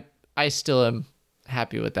 yeah. I still am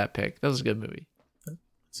happy with that pick. That was a good movie.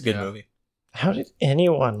 It's a good movie. How did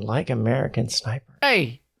anyone like American Sniper?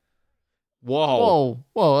 Hey. Whoa.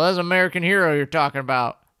 Whoa. That's American Hero you're talking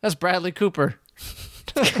about. That's Bradley Cooper.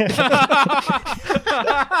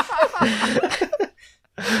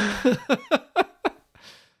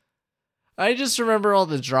 I just remember all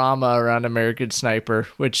the drama around American Sniper,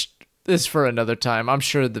 which is for another time. I'm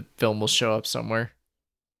sure the film will show up somewhere.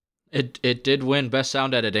 It did win Best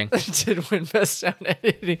Sound Editing. It did win Best Sound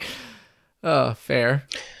Editing. Oh, fair.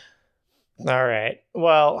 All right.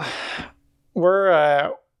 Well,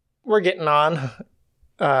 we're getting on.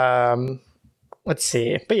 Let's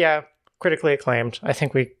see. But yeah, critically acclaimed. I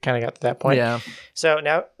think we kind of got to that point. Yeah. So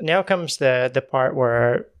now comes the part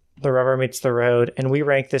where the rubber meets the road, and we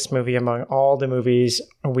rank this movie among all the movies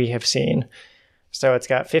we have seen. So it's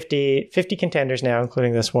got 50 contenders now,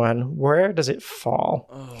 including this one. Where does it fall?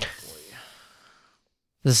 Oh, boy.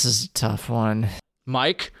 This is a tough one.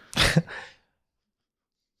 Mike?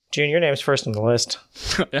 June, your name's first on the list.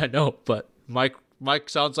 I know, but Mike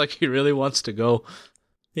sounds like he really wants to go.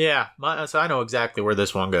 Yeah, so I know exactly where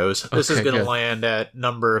this one goes. This is going to land at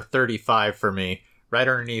number 35 for me, right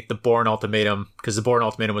underneath The Bourne Ultimatum, because The Bourne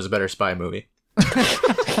Ultimatum was a better spy movie.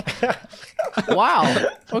 Wow.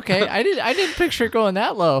 Okay, I didn't picture it going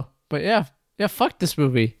that low, but yeah, fuck this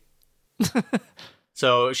movie.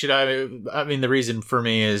 So the reason for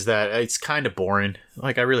me is that it's kind of boring.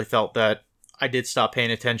 Like, I really felt that I did stop paying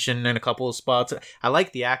attention in a couple of spots. I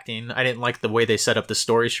like the acting. I didn't like the way they set up the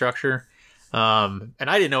story structure. And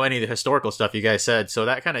I didn't know any of the historical stuff you guys said, so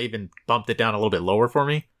that kind of even bumped it down a little bit lower for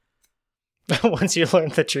me. Once you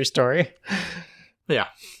learned the true story. Yeah.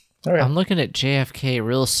 Okay. I'm looking at JFK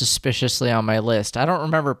real suspiciously on my list. I don't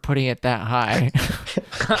remember putting it that high.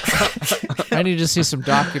 I need to see some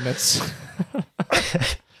documents.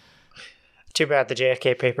 Too bad the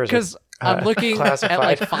JFK papers. Because I'm looking classified. at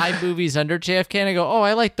like 5 movies under JFK, and I go, oh,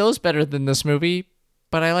 I like those better than this movie,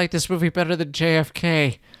 but I like this movie better than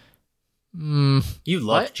JFK. You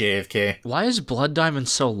love JFK. Why is Blood Diamond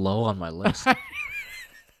so low on my list?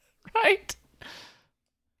 Right?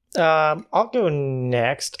 I'll go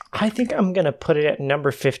next. I think I'm going to put it at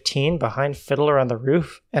number 15 behind Fiddler on the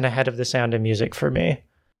Roof and ahead of The Sound of Music for me.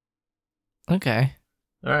 Okay.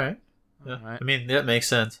 All right. Yeah. All right. I mean, that makes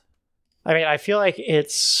sense. I mean, I feel like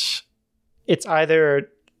it's either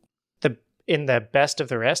in the best of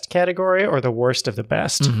the rest category or the worst of the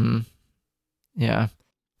best. Mm-hmm. Yeah.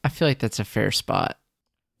 I feel like that's a fair spot.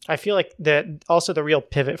 I feel like also the real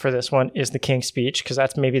pivot for this one is the King's Speech, because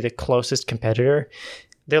that's maybe the closest competitor.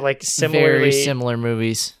 They're like very similar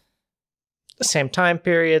movies. Same time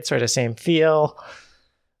period, sort of same feel.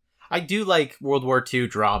 I do like World War II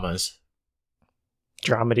dramas.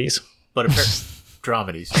 Dramedies. But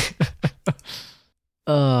dramedies.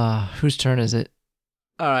 Whose turn is it?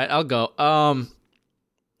 All right, I'll go.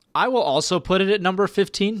 I will also put it at number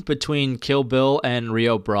 15 between Kill Bill and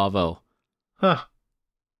Rio Bravo. Huh.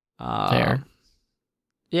 Fair.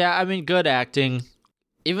 Yeah, I mean, good acting.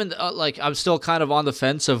 Even I'm still kind of on the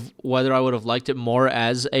fence of whether I would have liked it more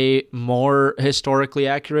as a more historically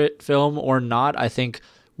accurate film or not. I think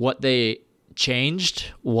what they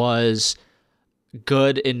changed was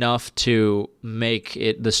good enough to make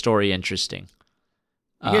the story interesting.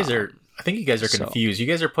 I think you guys are confused. You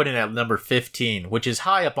guys are putting it at number 15, which is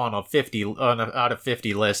high up on a out of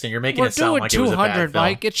 50 list, and you're making it sound like it was a bad film.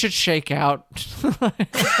 Mike. It should shake out.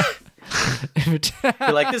 You're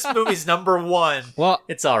like, this movie's number 1. Well,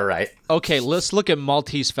 it's all right. Okay, let's look at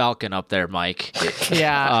Maltese Falcon up there, Mike.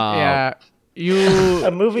 Yeah.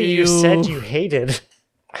 A movie you said you hated.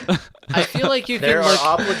 I feel like you can There are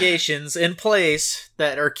obligations in place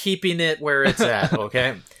that are keeping it where it's at,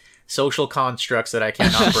 okay? Social constructs that I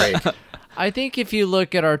cannot break. I think if you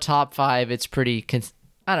look at our top 5, it's pretty...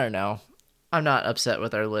 I don't know. I'm not upset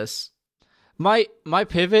with our list. My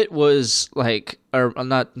pivot was or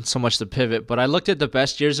not so much the pivot, but I looked at the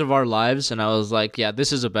best years of our lives and I was like, yeah,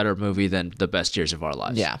 this is a better movie than the best years of our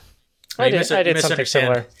lives. Yeah. I did something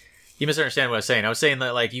similar. You misunderstand what I was saying. I was saying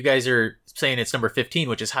that you guys are saying it's number 15,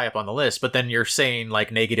 which is high up on the list, but then you're saying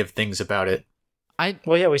negative things about it.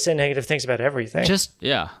 We say negative things about everything.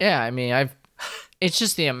 Yeah. I mean, it's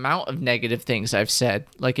just the amount of negative things I've said.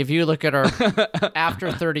 Like if you look at our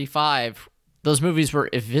after 35, those movies were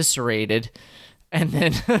eviscerated, and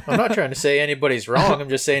then I'm not trying to say anybody's wrong. I'm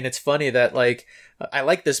just saying it's funny that I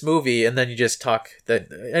like this movie, and then you just talk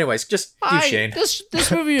that. Anyways, just do Shane.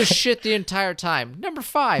 This movie was shit the entire time. Number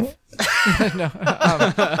 5. No,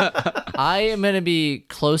 I am gonna be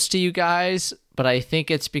close to you guys, but I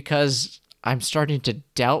think it's because I'm starting to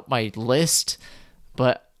doubt my list.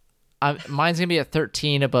 But mine's gonna be at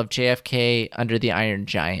 13 above JFK Under the Iron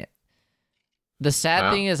Giant. The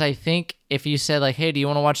sad thing is, I think if you said hey, do you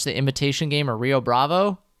want to watch The Imitation Game or Rio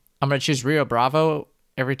Bravo? I'm going to choose Rio Bravo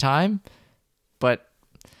every time. But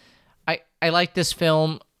I like this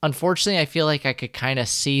film. Unfortunately, I feel like I could kind of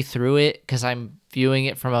see through it because I'm viewing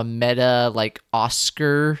it from a meta,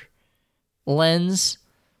 Oscar lens.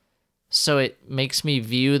 So it makes me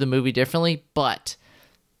view the movie differently. But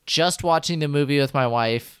just watching the movie with my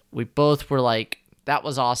wife, we both were like, that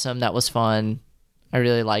was awesome. That was fun. I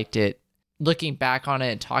really liked it. Looking back on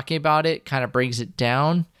it and talking about it kind of brings it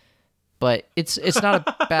down, but it's not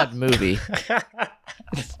a bad movie.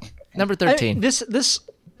 Number 13. This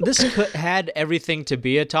had everything to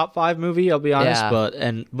be a top 5 movie, I'll be honest, but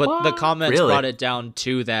the comments brought it down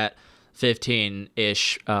to that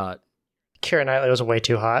 15-ish. Keira Knightley was way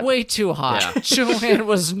too hot. Way too hot. Yeah. Joanne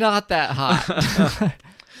was not that hot.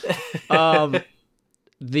 What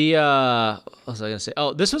was I gonna say?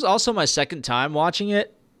 Oh, this was also my second time watching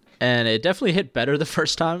it. And it definitely hit better the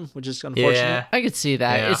first time, which is unfortunate. Yeah, I could see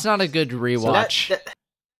that. Yeah. It's not a good rewatch.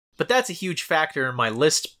 But that's a huge factor in my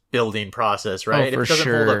list building process, right? Oh, for if it doesn't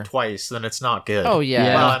sure. hold up twice, then it's not good. Oh,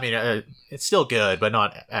 yeah. Well, I mean, it's still good, but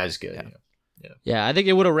not as good. Yeah, I think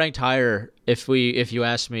it would have ranked higher if you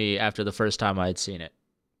asked me after the first time I had seen it.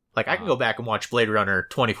 I can go back and watch Blade Runner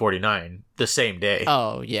 2049 the same day.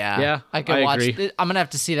 Oh, yeah. Yeah, I can watch it. I'm going to have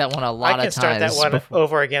to see that one a lot of times. I can start that one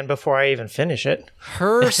over again before I even finish it.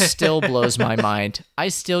 Her still blows my mind. I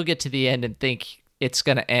still get to the end and think it's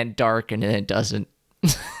going to end dark, and then it doesn't.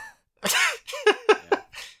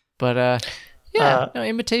 But,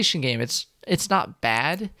 Imitation Game. It's not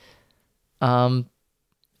bad.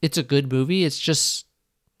 It's a good movie. It's just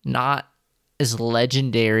not as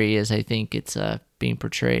legendary as I think it's being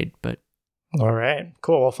portrayed. But all right,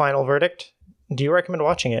 cool. Well, final verdict. Do you recommend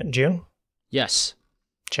watching it, June? Yes.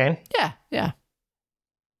 Shane? Yeah.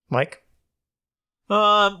 Mike?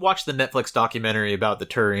 Watch the Netflix documentary about the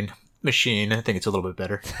Turing machine. I think it's a little bit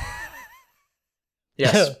better.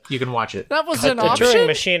 Yes, you can watch it. That was an option. The Turing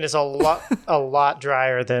machine is a lot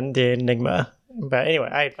drier than the Enigma. But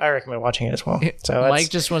anyway, I recommend watching it as well. So Mike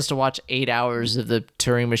just wants to watch 8 hours of the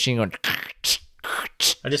Turing machine going.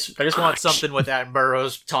 I just want something with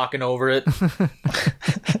Attenborough's talking over it.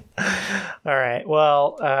 All right.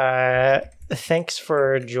 Well, thanks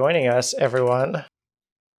for joining us, everyone.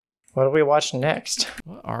 What do we watch next?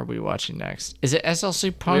 What are we watching next? Is it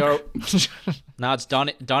SLC Punk? No, it's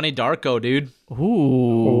Donnie Darko, dude.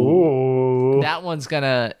 Ooh. that one's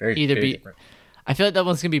gonna either be. Different. I feel like that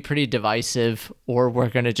one's gonna be pretty divisive, or we're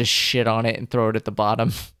gonna just shit on it and throw it at the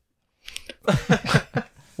bottom.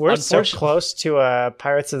 We're so close to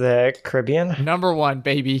Pirates of the Caribbean. Number 1,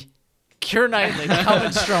 baby. Keira Knightley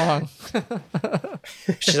coming strong.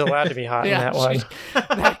 She's allowed to be hot in that one.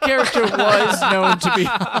 That character was known to be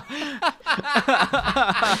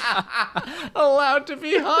allowed to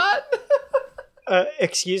be hot.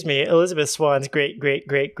 Excuse me, Elizabeth Swann's great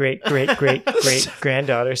granddaughter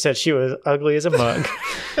said she was ugly as a mug.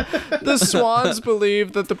 The Swans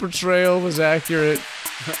believed that the portrayal was accurate,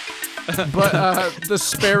 but the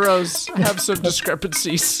Sparrows have some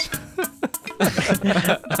discrepancies.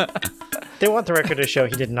 They want the record to show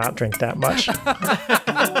he did not drink that much.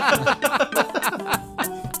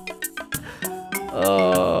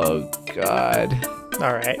 Oh, God.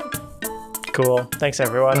 All right. Cool. Thanks,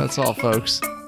 everyone. That's all, folks.